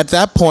at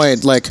that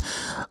point, like,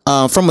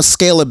 from a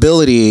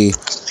scalability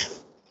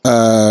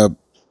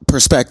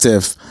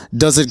perspective,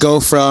 does it go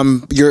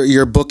from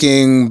you're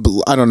booking,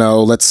 I don't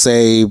know, let's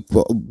say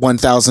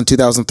 1,000,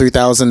 2,000,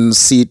 3,000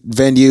 seat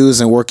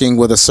venues and working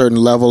with a certain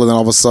level, and then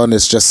all of a sudden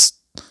it's just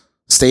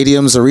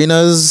stadiums,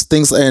 arenas,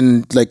 things,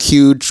 and like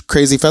huge,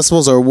 crazy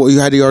festivals, or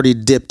had you already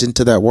dipped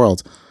into that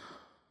world?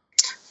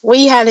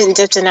 We hadn't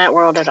dipped in that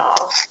world at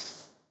all.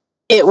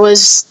 It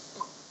was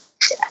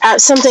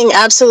something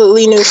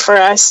absolutely new for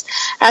us.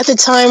 At the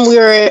time, we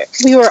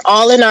were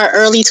all in our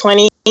early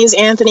 20s.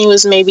 Anthony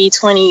was maybe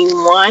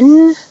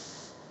 21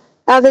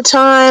 at the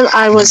time.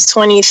 I was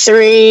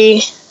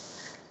 23.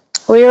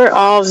 We were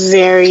all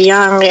very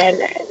young,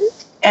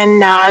 and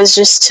Nas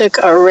just took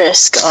a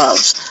risk of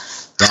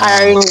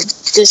hiring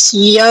this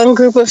young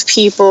group of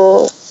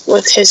people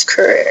with his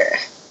career.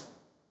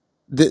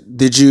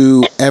 Did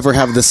you ever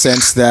have the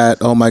sense that,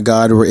 oh my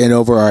God, we're in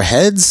over our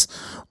heads?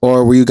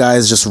 Or were you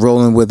guys just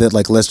rolling with it,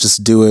 like, let's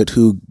just do it,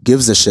 who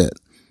gives a shit?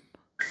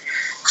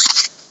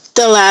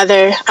 The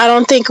latter. I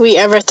don't think we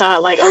ever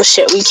thought, like, oh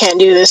shit, we can't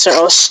do this, or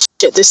oh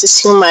shit, this is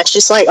too much.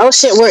 It's like, oh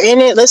shit, we're in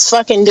it, let's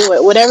fucking do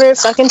it. Whatever it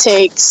fucking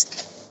takes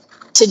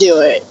to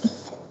do it.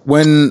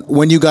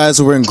 When you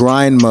guys were in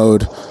grind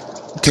mode,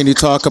 can you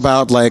talk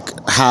about, like,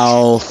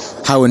 how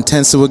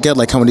intense it would get?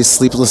 Like, how many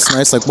sleepless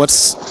nights? Like,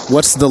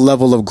 what's the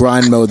level of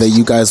grind mode that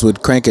you guys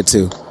would crank it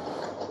to?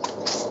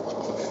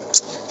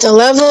 The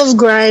level of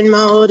grind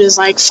mode is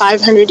like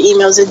 500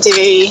 emails a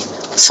day.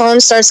 Phone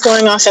starts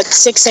going off at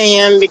 6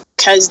 a.m.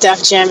 because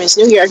Def Jam is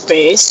New York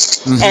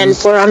based, and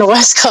we're on the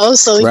West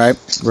Coast. So right.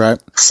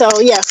 So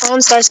yeah,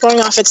 phone starts going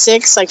off at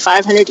 6, like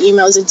 500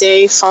 emails a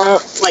day. Phone,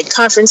 like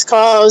conference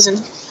calls, and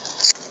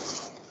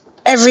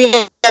every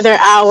other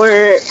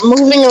hour,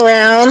 moving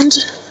around,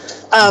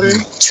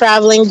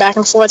 traveling back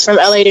and forth from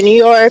LA to New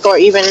York, or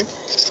even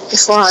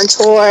if we're on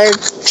tour,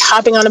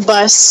 hopping on a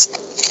bus,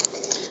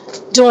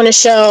 doing a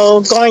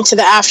show, going to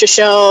the after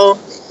show,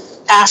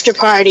 after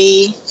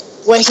party,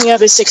 waking up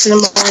at 6 in the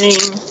morning,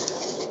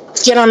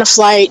 get on a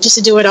flight just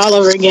to do it all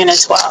over again at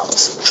 12.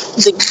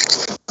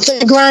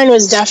 The grind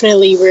was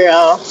definitely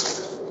real.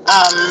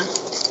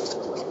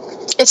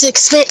 It's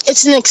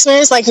an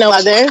experience like no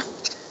other,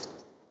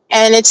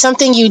 and it's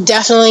something you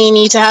definitely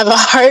need to have a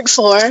heart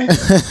for.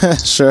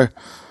 Sure.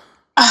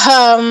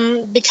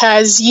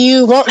 Because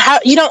you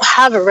don't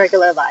have a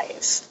regular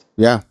life.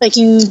 Yeah. Like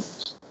you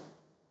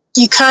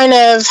kind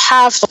of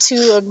have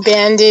to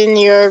abandon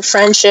your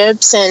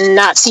friendships and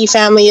not see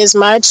family as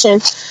much.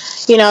 And,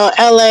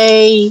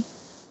 LA,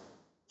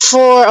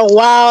 for a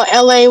while,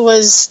 LA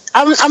was,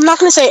 I'm not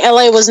going to say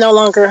LA was no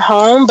longer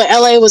home, but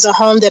LA was a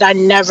home that I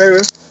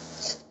never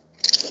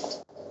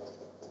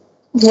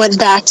went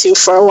back to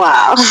for a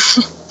while.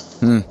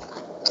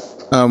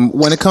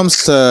 When it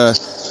comes to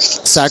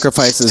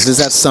sacrifices, is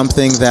that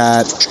something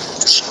that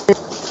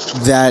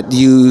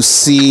you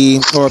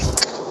see, or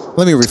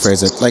let me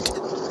rephrase it, like,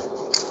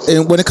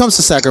 when it comes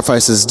to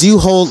sacrifices, do you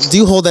hold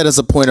that as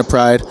a point of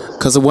pride?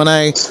 Because when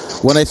I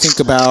think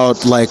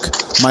about, like,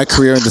 my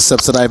career and the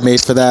steps that I've made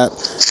for that,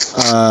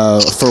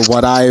 for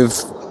what I've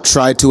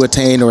tried to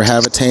attain or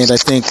have attained, I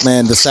think,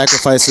 man, the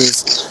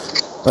sacrifices,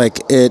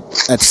 like,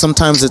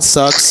 sometimes it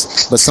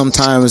sucks, but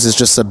sometimes it's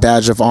just a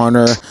badge of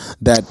honor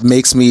that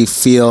makes me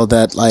feel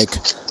that, like,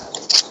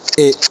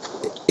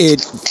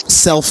 it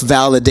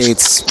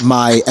self-validates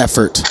my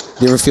effort.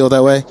 Do you ever feel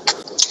that way?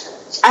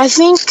 I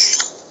think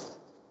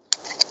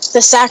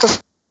the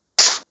sacrifice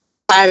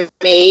I've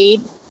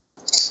made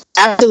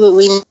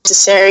absolutely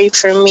necessary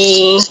for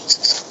me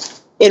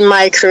in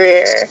my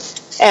career,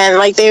 and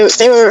like they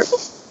were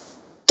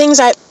things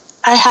I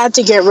had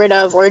to get rid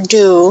of or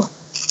do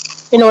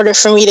in order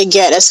for me to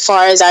get as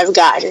far as I've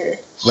gotten.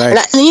 Right.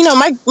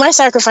 And my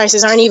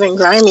sacrifices aren't even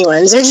grimy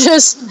ones. They're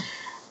just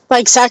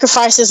like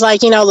sacrifices,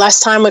 like, less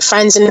time with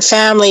friends and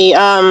family.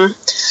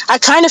 I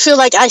kind of feel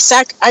like I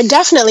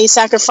definitely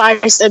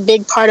sacrificed a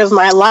big part of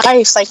my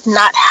life, like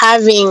not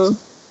having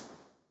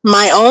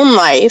my own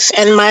life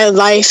and my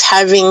life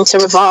having to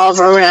revolve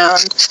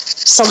around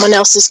someone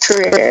else's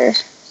career.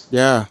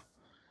 Yeah.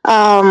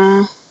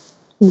 But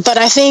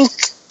I think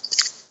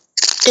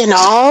in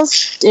all,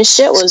 this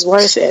shit was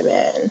worth it,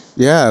 man.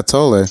 Yeah,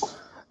 totally.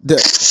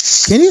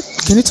 Can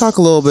you talk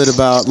a little bit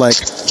about, like,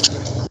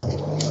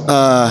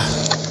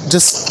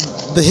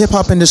 just the hip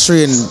hop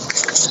industry and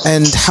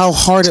and how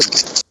hard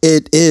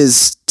it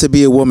is to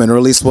be a woman, or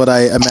at least what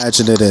I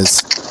imagine it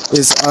is.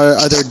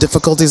 Are there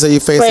difficulties that you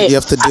face that you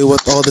have to deal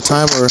with all the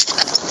time, or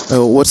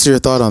what's your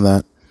thought on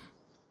that?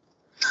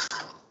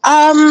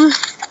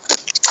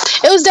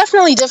 It was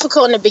definitely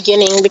difficult in the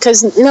beginning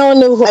because no one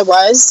knew who I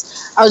was.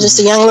 I was just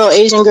a young little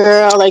Asian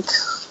girl, like,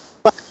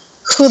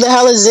 who the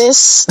hell is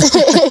this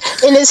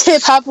in this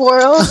hip hop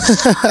world?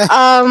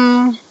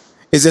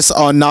 Is this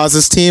on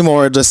Nas's team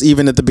or just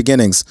even at the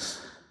beginnings?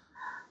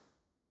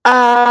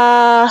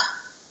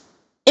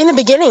 In the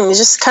beginning,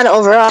 just kind of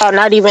overall,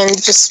 not even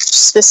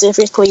just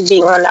specifically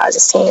being on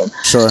Nas's team.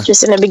 Sure.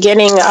 Just in the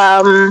beginning,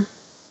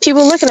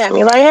 people looking at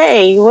me like,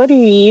 "Hey, what are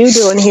you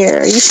doing here?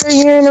 Are you sure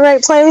you're in the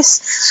right place?"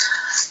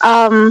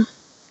 And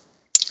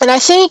I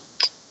think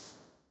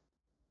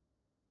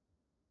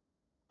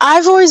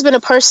I've always been a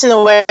person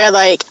where,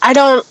 like,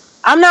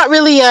 I'm not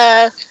really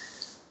a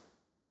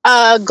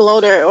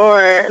gloater,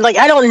 or like,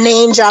 I don't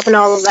name drop and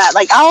all of that.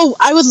 Like,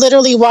 I would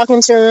literally walk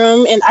into a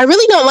room, and I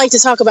really don't like to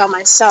talk about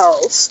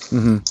myself,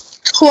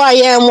 who I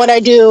am, what I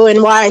do,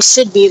 and why I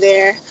should be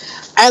there.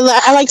 I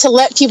like to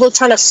let people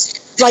try to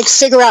like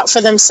figure out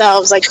for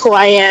themselves, like, who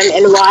I am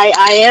and why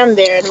I am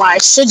there and why I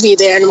should be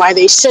there and why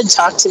they should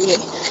talk to me.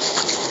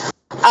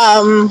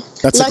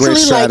 That's a great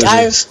strategy.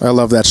 I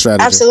love that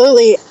strategy.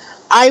 Absolutely.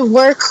 I've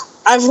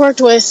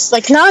worked with,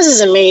 like, Nas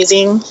is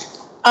amazing.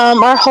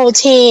 Our whole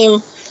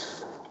team,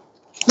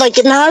 like,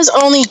 Nas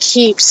only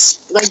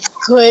keeps, like,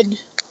 good,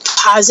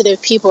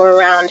 positive people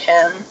around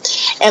him.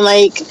 And,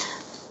 like,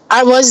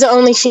 I was the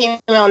only female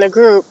in the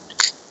group.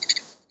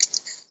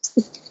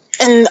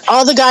 And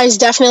all the guys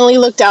definitely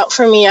looked out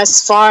for me as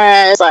far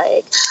as,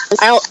 like,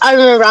 I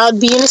remember I would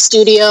be in the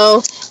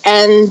studio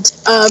and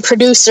a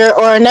producer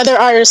or another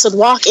artist would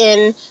walk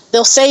in.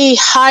 They'll say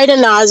hi to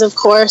Nas, of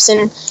course,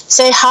 and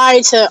say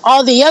hi to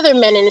all the other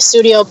men in the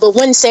studio, but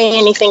wouldn't say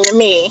anything to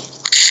me.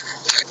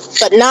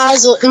 But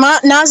Nas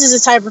is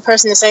the type of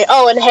person to say,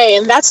 "Oh, and hey,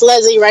 and that's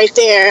Leslie right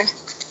there.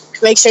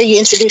 Make sure you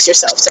introduce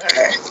yourself to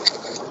her."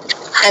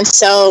 And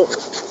so...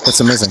 That's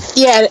amazing.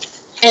 Yeah,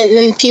 and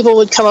then people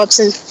would come up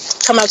to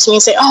me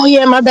and say, "Oh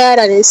yeah, my bad,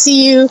 I didn't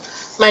see you.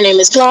 My name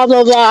is blah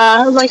blah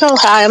blah." I'm like, "Oh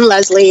hi, I'm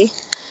Leslie."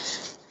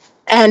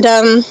 And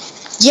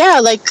yeah,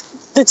 like,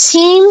 the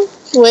team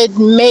would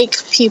make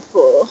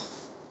people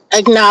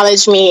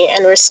acknowledge me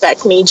and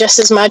respect me just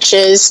as much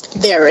as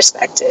they're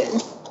respected.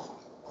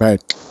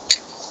 Right.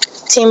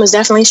 Team was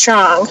definitely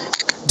strong.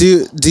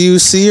 Do you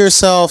see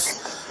yourself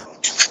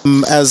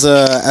as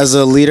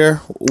a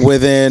leader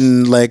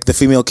within, like, the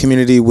female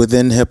community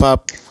within hip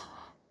hop?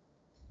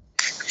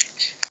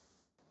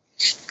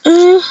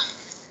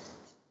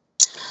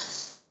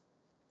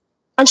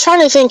 I'm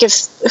trying to think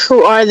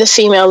who are the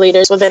female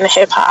leaders within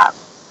hip hop.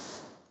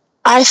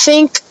 I'm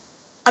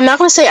not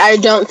going to say I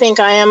don't think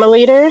I am a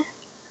leader.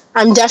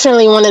 I'm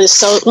definitely one of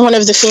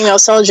the female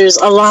soldiers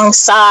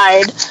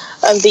alongside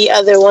of the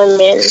other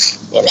women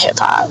in hip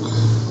hop.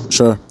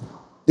 Sure.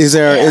 Is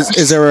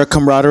there a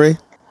camaraderie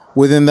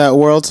within that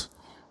world?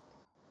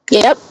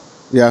 Yep.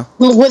 Yeah.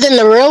 Within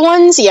the real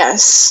ones,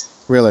 yes.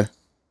 Really?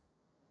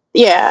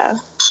 Yeah.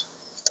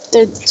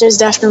 There's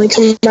definitely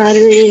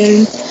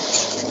camaraderie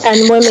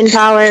and women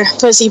power,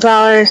 pussy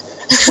power.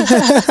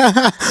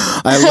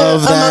 I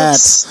love that.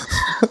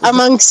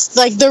 amongst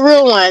like the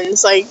real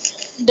ones, like,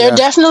 there are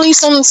definitely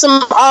some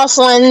off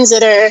ones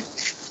that are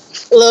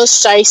a little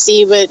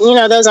shysty, but you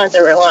know, those aren't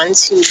the real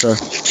ones who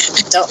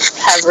don't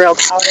have real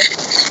power.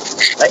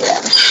 But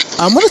yeah,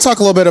 I'm going to talk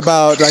a little bit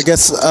about, I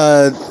guess,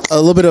 a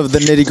little bit of the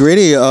nitty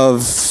gritty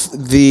of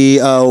the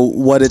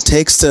what it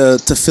takes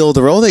to fill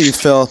the role that you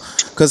fill.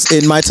 Because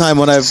in my time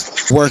when I've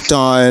worked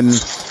on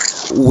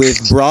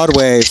with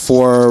Broadway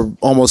for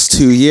almost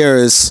 2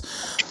 years,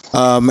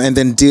 and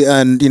then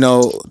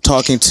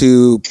talking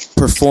to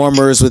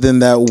performers within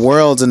that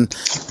world, and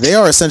they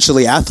are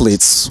essentially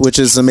athletes, which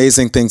is an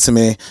amazing thing to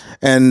me.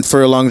 And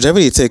for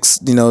longevity, it takes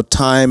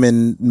time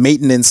and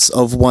maintenance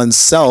of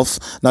oneself,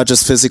 not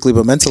just physically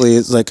but mentally.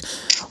 It's like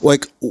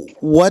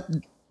what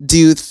do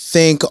you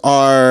think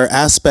are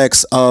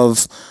aspects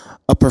of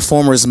a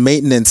performer's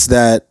maintenance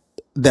that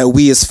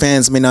we as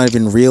fans may not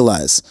even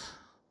realize?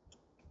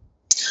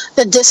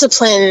 The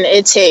discipline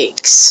it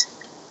takes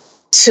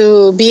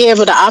to be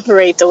able to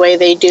operate the way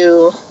they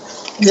do,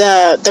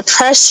 the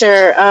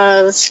pressure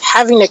of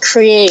having to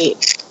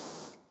create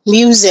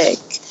music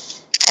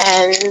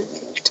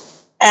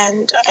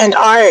and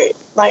art.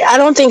 Like, I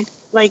don't think,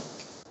 like,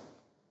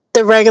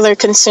 the regular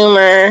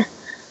consumer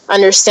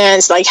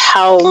understands, like,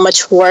 how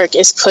much work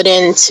is put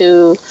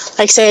into,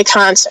 like, say, a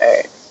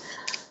concert.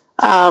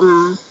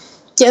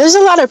 There's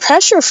a lot of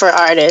pressure for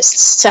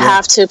artists to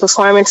have to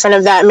perform in front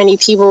of that many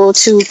people,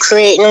 to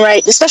create and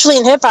write, especially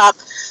in hip hop,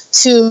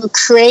 to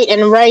create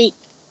and write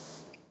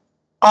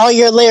all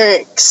your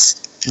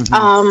lyrics,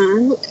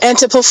 and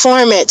to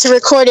perform it, to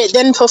record it,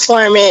 then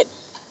perform it,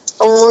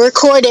 or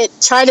record it,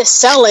 try to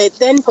sell it,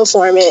 then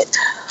perform it.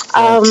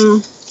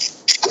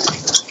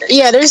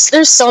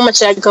 There's so much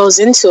that goes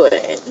into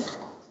it.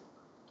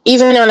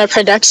 even on a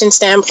production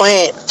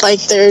standpoint, like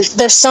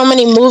there's so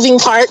many moving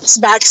parts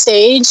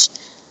backstage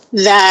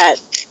that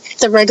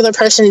the regular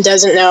person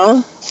doesn't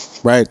know.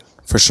 Right,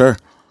 for sure.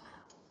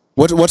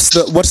 What's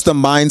the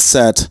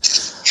mindset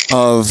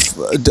of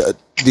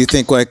do you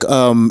think like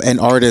an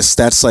artist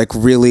that's like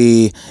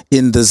really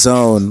in the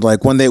zone,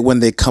 like when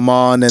they come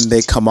on and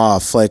they come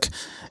off, like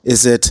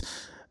is it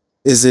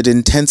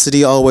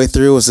intensity all the way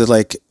through? Is it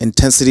like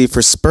intensity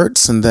for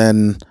spurts and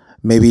then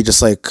maybe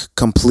just like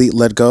complete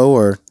let go,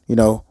 or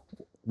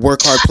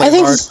work hard, play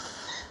hard?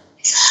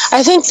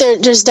 I think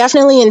there's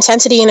definitely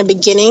intensity in the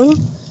beginning,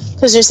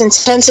 because there's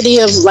intensity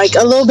of like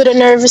a little bit of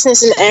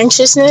nervousness and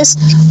anxiousness,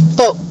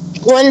 but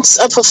once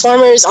a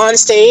performer is on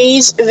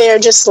stage, they're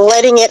just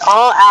letting it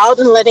all out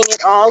and letting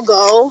it all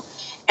go,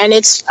 and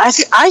it's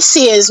I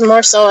see it as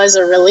more so as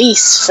a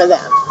release for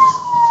them.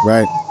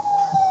 Right.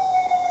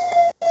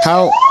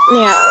 How?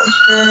 Yeah.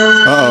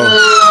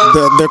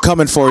 Uh-oh. They're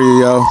coming for you,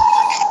 yo.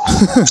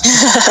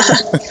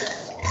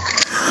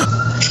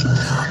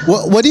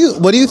 What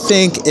do you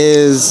think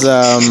is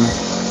I'll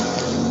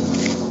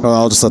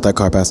just let that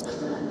car pass.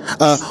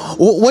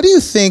 What do you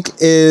think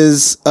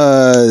is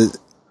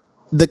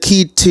the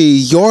key to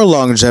your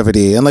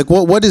longevity, and like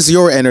what is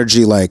your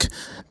energy like?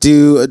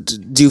 Do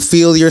you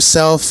feel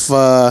yourself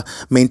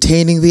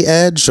maintaining the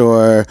edge,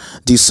 or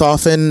do you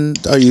soften?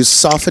 Are you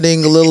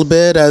softening a little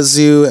bit as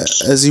you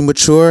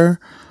mature?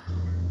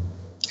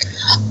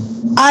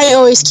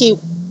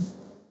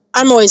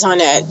 I'm always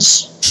on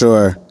edge.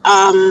 Sure.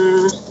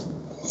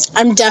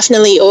 I'm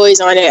definitely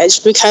always on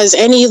edge, because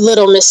any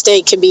little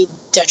mistake could be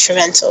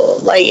detrimental,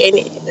 like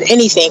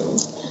anything.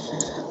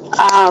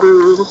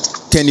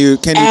 Can you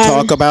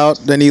talk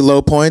about any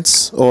low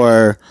points,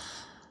 or?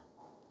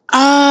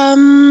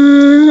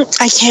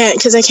 I can't,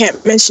 because I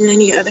can't mention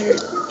any other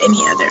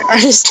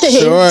artist names.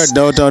 Sure,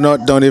 no, don't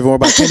even worry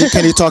about it.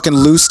 Can you talk in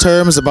loose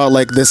terms about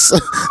like this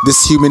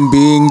human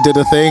being did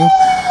a thing?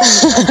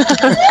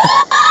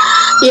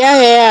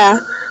 Yeah.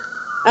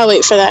 I'll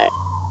wait for that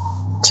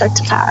check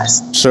to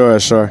pass. Sure.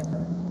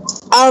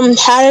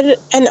 Had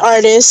an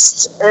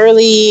artist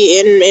early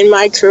in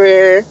my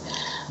career,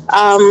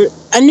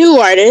 a new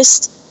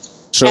artist.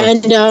 Sure.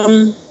 And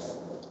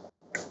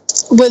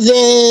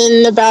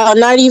within about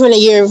not even a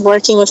year of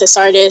working with this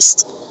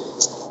artist,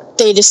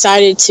 they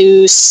decided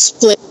to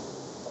split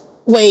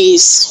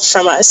ways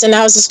from us, and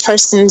I was this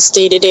person's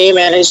day-to-day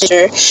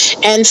manager.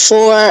 And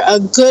for a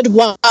good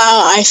while,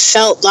 I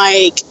felt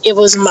like it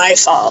was my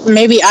fault.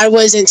 Maybe I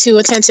wasn't too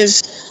attentive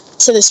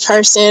to this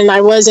person.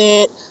 I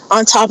wasn't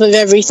on top of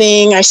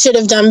everything. I should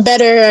have done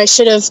better. I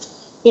should have,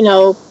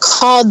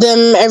 called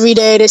them every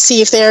day to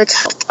see if they're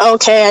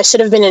okay. I should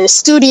have been in the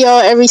studio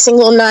every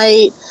single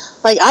night.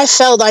 Like, I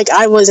felt like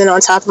I wasn't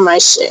on top of my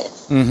shit.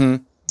 Mm-hmm.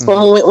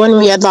 Mm-hmm. When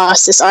we had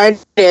lost this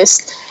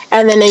artist.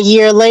 And then a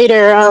year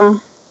later,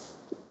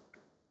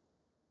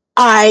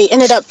 I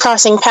ended up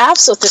crossing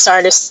paths with this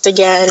artist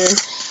again.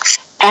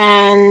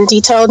 And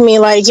he told me,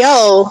 like,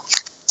 yo,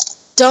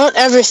 don't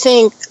ever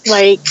think,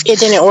 like, it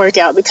didn't work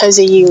out because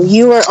of you.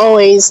 You were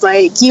always,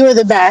 like, you were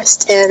the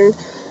best. And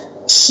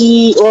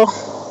you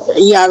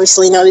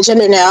obviously know the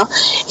gender now.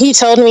 He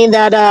told me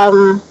that,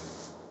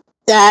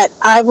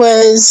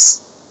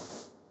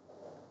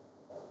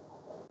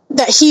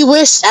 that he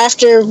wished,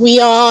 after we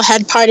all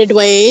had parted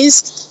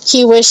ways,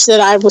 he wished that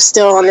I was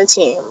still on the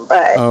team.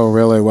 But oh,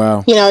 really?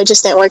 Wow. It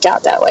just didn't work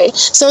out that way.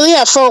 So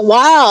yeah, for a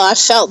while I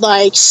felt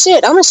like,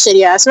 shit, I'm a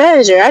shitty ass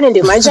manager. I didn't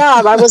do my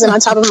job. I wasn't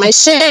on top of my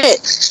shit.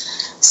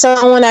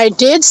 So when I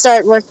did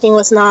start working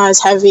with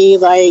Nas heavy,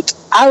 like,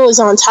 I was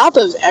on top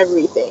of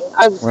everything.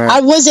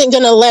 I wasn't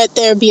gonna let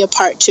there be a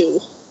part two.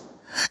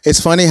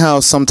 It's funny how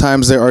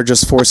sometimes there are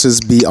just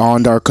forces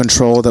beyond our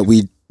control that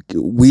we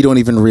don't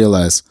even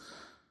realize.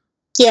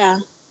 Yeah.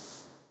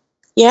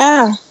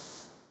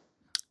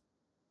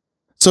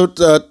 So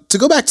to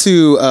go back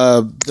to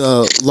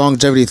the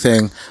longevity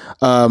thing,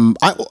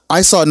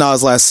 I saw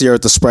Nas last year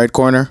at the Sprite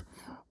Corner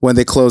when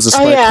they closed the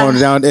Sprite Corner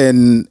down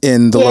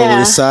in the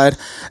Lower East Side,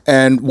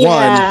 and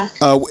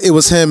it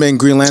was him in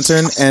Green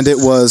Lantern, and it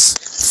was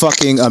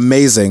fucking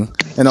amazing.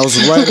 And I was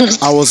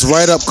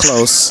right up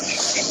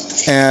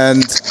close,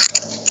 and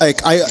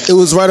it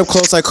was right up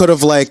close. I could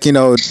have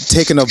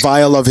taken a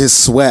vial of his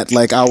sweat.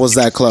 Like, I was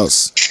that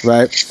close,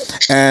 right?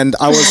 And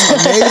I was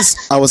amazed.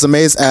 I was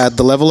amazed at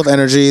the level of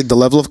energy, the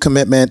level of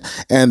commitment,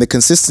 and the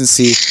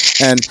consistency.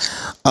 And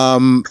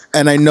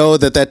I know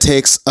that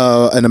takes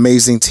an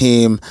amazing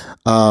team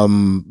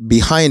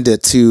behind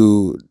it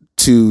to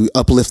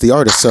uplift the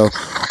artist. So,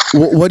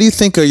 what do you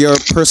think are your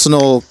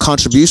personal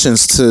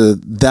contributions to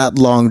that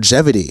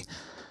longevity?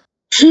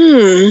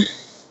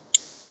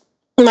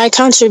 My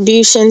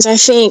contributions, I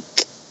think,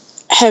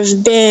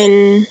 have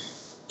been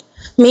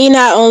me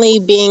not only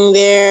being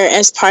there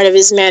as part of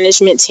his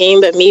management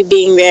team, but me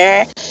being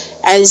there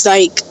as,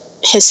 like,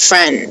 his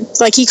friend.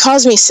 Like, he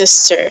calls me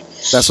sister.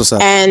 That's what's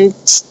up. And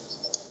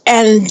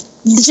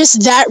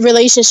just that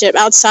relationship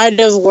outside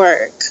of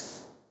work,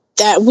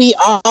 that we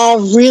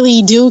all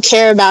really do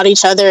care about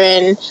each other,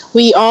 and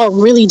we all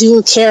really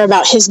do care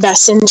about his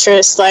best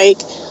interest. Like,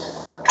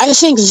 I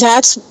think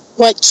that's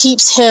what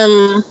keeps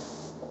him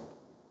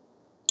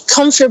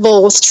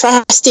comfortable with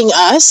trusting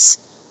us.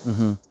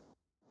 Mm-hmm.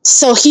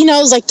 So he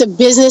knows like the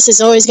business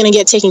is always going to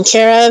get taken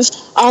care of.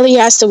 All he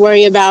has to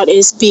worry about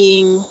is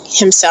being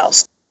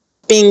himself,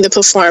 being the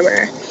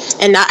performer,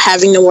 and not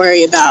having to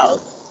worry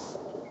about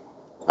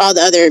all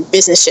the other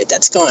business shit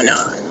that's going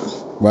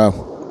on.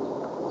 Wow.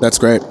 That's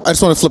great. I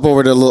just want to flip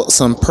over to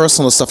some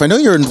personal stuff. I know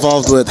you're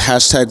involved with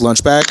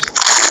 #LunchBag,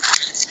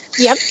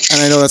 Yep.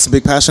 and I know that's a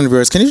big passion of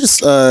yours. Can you just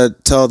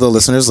tell the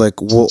listeners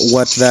like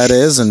what that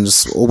is and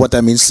just what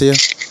that means to you?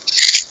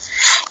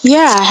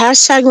 Yeah,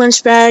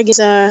 #LunchBag is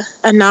a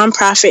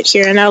nonprofit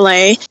here in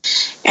LA,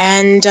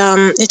 and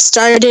it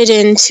started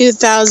in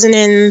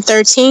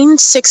 2013.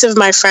 6 of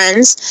my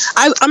friends,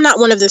 I'm not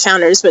one of the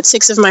founders, but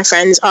 6 of my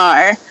friends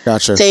are.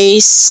 Gotcha.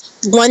 Christmas,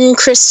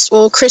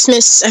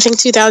 I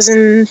think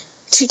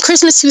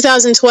Christmas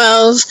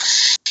 2012,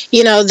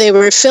 you know, they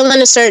were feeling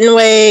a certain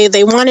way.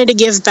 They wanted to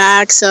give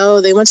back,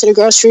 so they went to the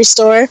grocery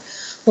store,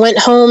 went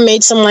home,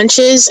 made some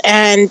lunches,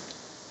 and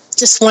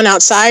just went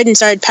outside and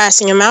started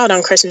passing them out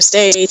on Christmas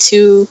Day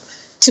to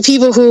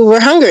people who were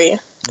hungry.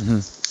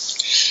 Mm-hmm.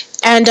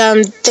 And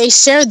they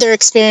shared their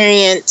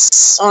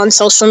experience on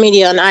social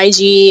media, on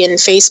IG and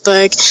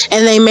Facebook,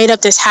 and they made up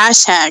this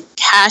hashtag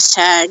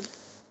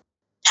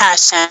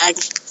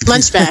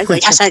lunchbag,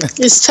 like hashtag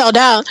is spelled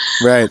out.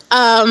 Right.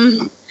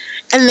 And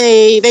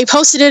they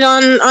posted it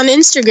on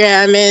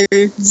Instagram,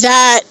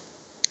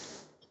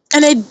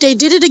 and they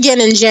did it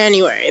again in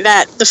January,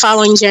 the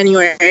following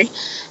January,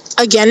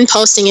 again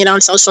posting it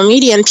on social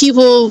media, and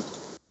people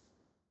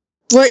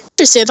were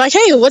interested, like,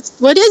 hey,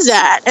 what is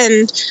that?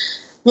 And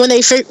when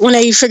they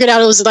figured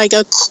out it was like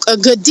a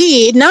good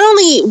deed, not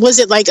only was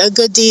it like a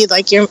good deed,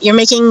 like you're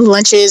making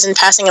lunches and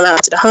passing them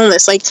out to the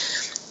homeless, like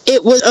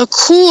it was a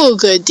cool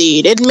good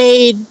deed. It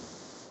made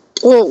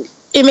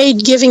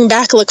giving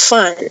back look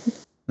fun.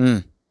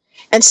 Mm.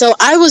 And so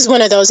I was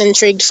one of those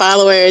intrigued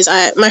followers.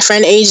 My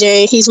friend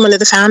AJ, he's one of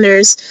the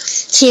founders.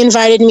 He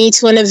invited me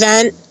to an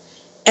event,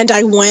 and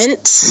I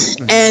went,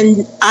 mm-hmm.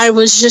 and I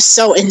was just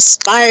so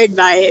inspired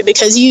by it,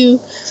 because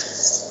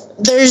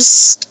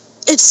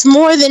it's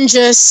more than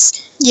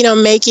just, you know,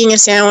 making a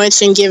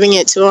sandwich and giving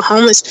it to a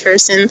homeless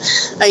person.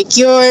 Like,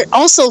 you're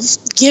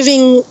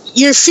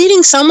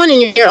feeding someone,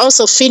 and you're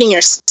also feeding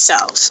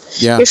yourself.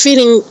 Yeah. You're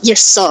feeding your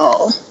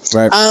soul.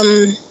 Right.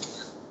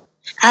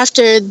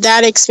 After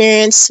that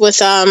experience with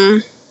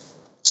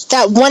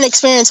that one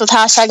experience with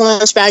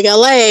 #LunchBag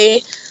LA,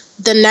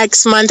 the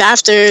next month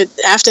after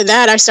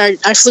that, I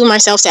flew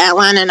myself to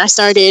Atlanta, and I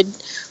started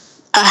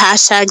a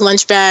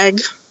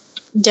 #LunchBag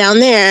down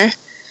there.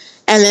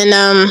 And then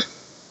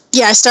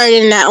I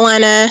started in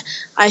Atlanta.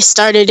 I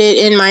started it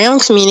in my own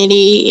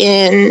community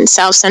in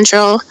South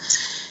Central,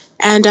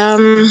 and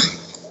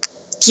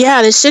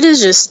this shit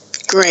is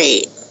just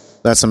great.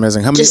 That's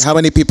amazing. How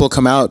many people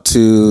come out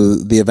to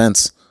the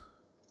events?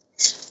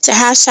 To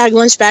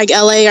 #LunchBag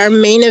LA, our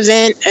main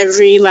event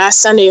every last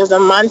Sunday of the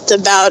month,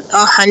 about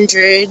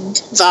 100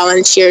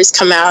 volunteers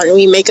come out, and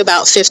we make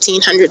about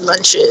 1,500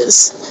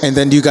 lunches. And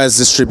then do you guys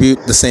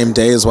distribute the same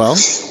day as well?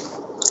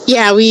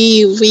 Yeah,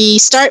 we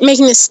start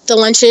making the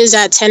lunches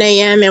at 10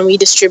 a.m. and we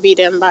distribute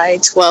them by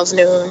 12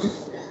 noon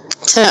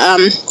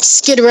to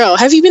Skid Row.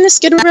 Have you been to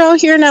Skid Row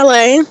here in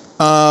LA?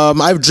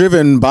 I've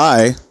driven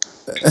by.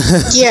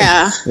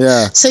 Yeah.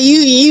 Yeah. So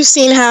you've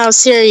seen how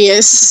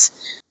serious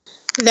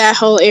that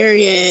whole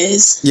area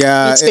is.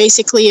 Yeah. It's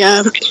basically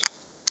a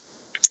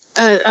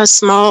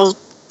small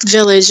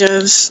village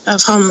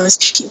of homeless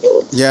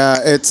people. Yeah,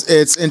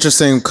 it's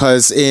interesting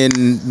because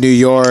in New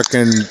York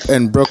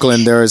and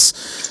Brooklyn there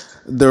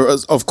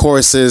of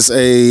course is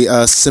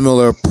a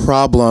similar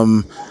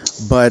problem,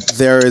 but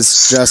there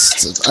is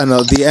just, I don't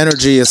know, the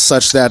energy is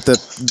such that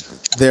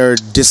they're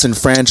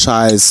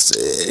disenfranchised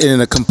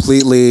in a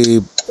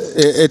completely,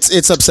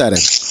 it's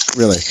upsetting,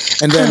 really.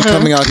 And then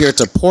coming out here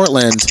to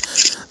Portland,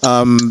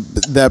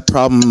 that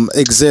problem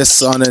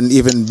exists on an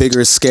even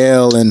bigger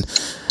scale, and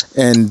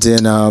in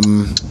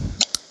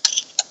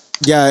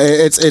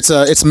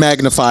it's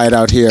magnified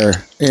out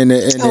here in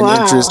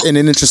an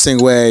interesting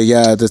way.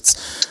 Yeah, that's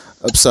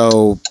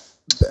so.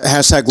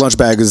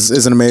 #LunchBag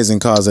is an amazing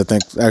cause. I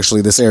think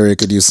actually this area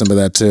could use some of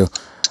that too.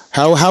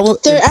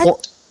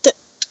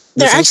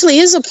 There actually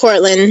is a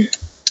Portland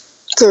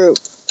group.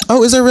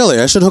 Oh, is there really?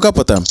 I should hook up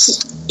with them.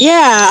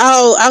 Yeah,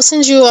 I'll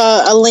send you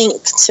a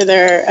link to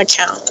their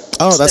account.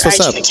 Oh, that's what's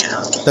up.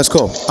 Account. That's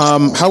cool.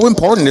 How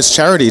important is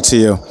charity to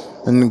you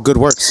and good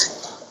works?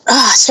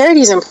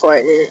 Charity's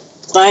important.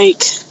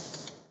 Like,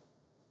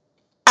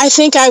 I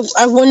think I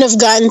wouldn't have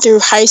gotten through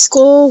high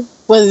school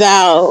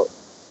without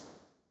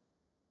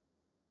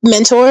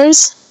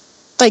mentors,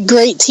 like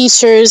great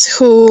teachers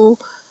who,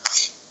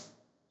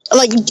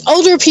 like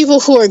older people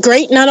who are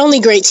great, not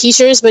only great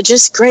teachers, but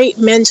just great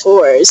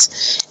mentors,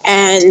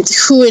 and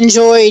who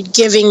enjoyed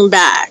giving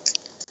back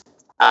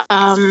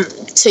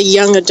to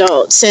young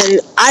adults.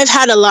 And I've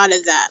had a lot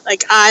of that.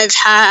 Like, I've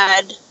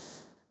had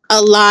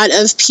a lot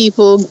of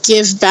people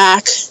give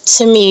back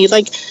to me,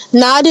 like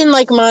not in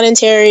like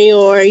monetary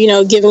or, you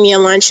know, giving me a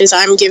lunch as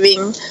I'm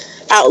giving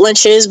out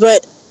lunches,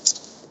 but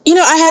you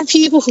know, I had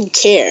people who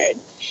cared.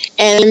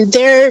 And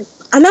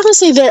I'm not going to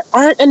say there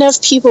aren't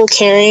enough people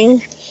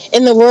caring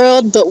in the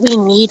world, but we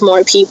need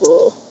more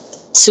people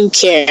to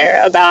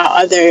care about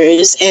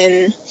others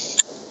and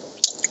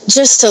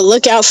just to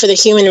look out for the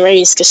human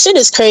race, because shit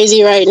is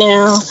crazy right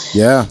now.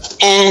 Yeah.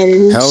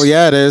 And hell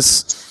yeah, it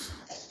is.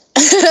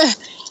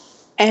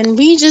 and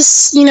we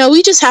just, you know,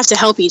 we just have to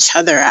help each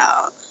other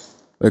out.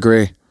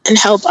 Agree. And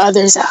help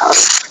others out.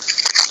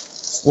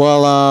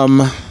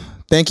 Well,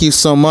 thank you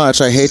so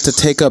much. I hate to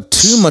take up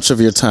too much of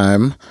your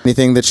time.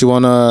 Anything that you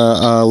want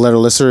to let our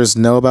listeners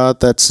know about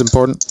that's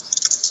important?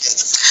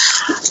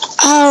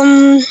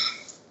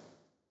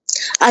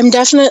 I'm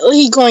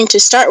definitely going to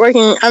start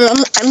working. I'm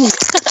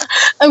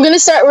going to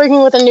start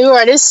working with a new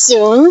artist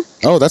soon.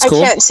 Oh, that's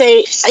cool.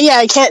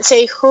 I can't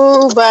say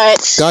who,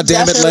 but God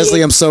damn it,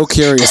 Leslie, I'm so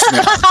curious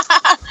now.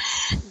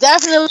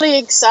 Definitely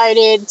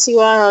excited to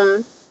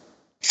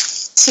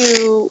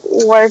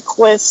work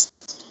with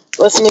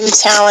new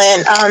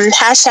talent.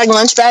 Hashtag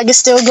Lunchbag is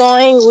still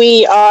going.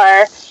 We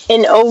are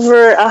in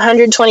over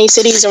 120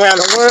 cities around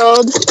the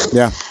world.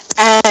 Yeah.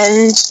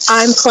 And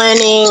I'm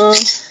planning.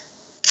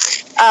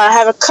 I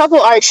have a couple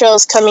art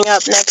shows coming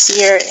up next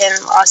year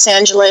in Los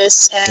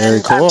Angeles, and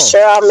very cool. I'm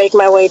sure I'll make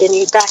my way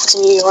back to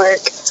New York.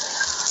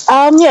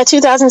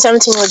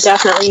 2017 would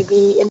definitely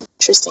be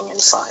interesting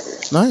and fun.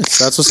 Nice.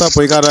 That's what's up.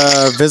 We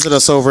gotta visit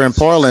us over in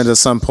Portland at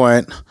some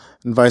point,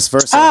 and vice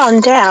versa. Oh,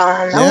 I'm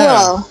down.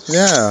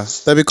 Yeah,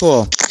 that'd be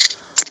cool.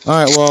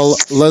 All right. Well,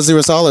 Leslie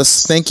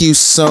Rosales, thank you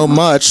so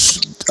much.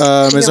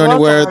 Is there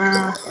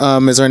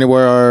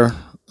anywhere our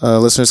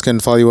listeners can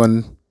follow you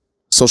on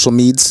social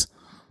medias?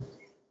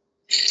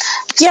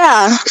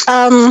 Yeah,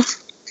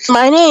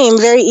 my name,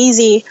 very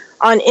easy,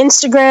 on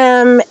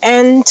Instagram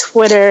and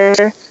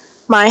Twitter.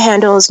 My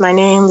handle is my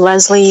name,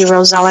 Leslie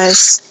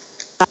Rosales.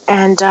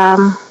 And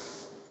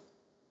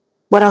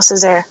what else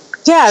is there?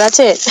 Yeah, that's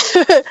it.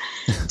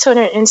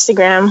 Twitter and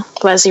Instagram,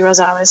 Leslie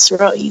Rosales,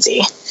 real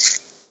easy.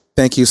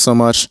 Thank you so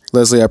much,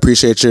 Leslie. I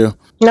appreciate you.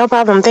 No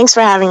problem. Thanks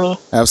for having me.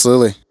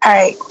 Absolutely. All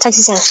right. Talk to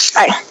you soon.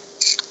 Bye.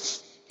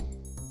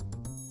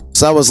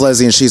 So that was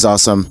Leslie, and she's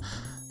awesome.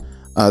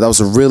 That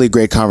was a really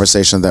great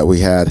conversation that we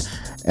had,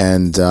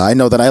 and I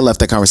know that I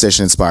left that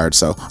conversation inspired,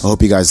 so I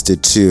hope you guys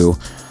did too.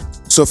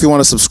 So if you want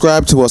to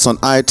subscribe to us on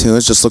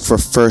iTunes, just look for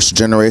First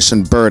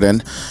Generation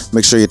Burden.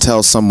 Make sure you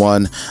tell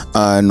someone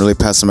and really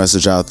pass the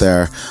message out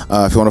there.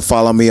 If you want to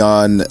follow me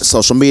on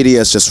social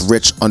media, it's just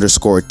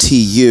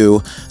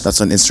rich_TU. That's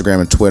on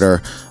Instagram and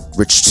Twitter.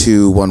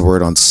 Rich2, one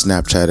word, on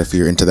Snapchat if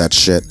you're into that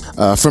shit.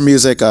 For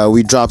music,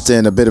 we dropped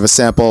in a bit of a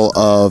sample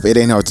of It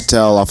Ain't Hard to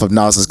Tell off of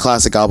Nas's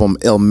classic album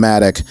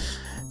Illmatic.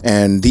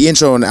 And the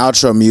intro and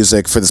outro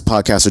music for this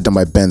podcast are done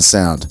by Ben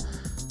Sound.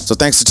 So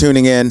thanks for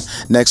tuning in.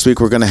 Next week,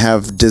 we're going to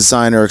have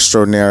designer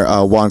extraordinaire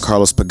Juan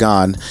Carlos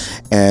Pagan,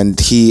 and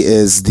he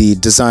is the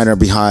designer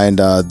behind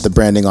the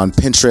branding on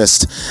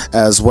Pinterest,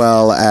 as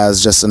well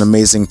as just an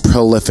amazing,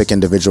 prolific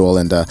individual.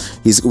 And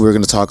we're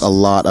going to talk a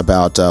lot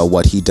about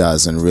what he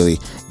does and really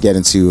get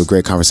into a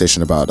great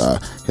conversation about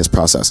his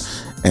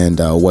process and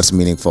what's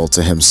meaningful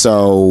to him.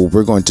 So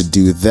we're going to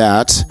do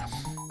that.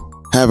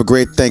 Have a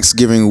great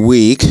Thanksgiving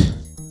week.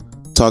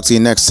 Talk to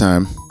you next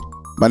time.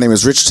 My name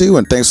is Rich2,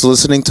 and thanks for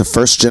listening to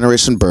First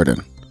Generation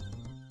Burden.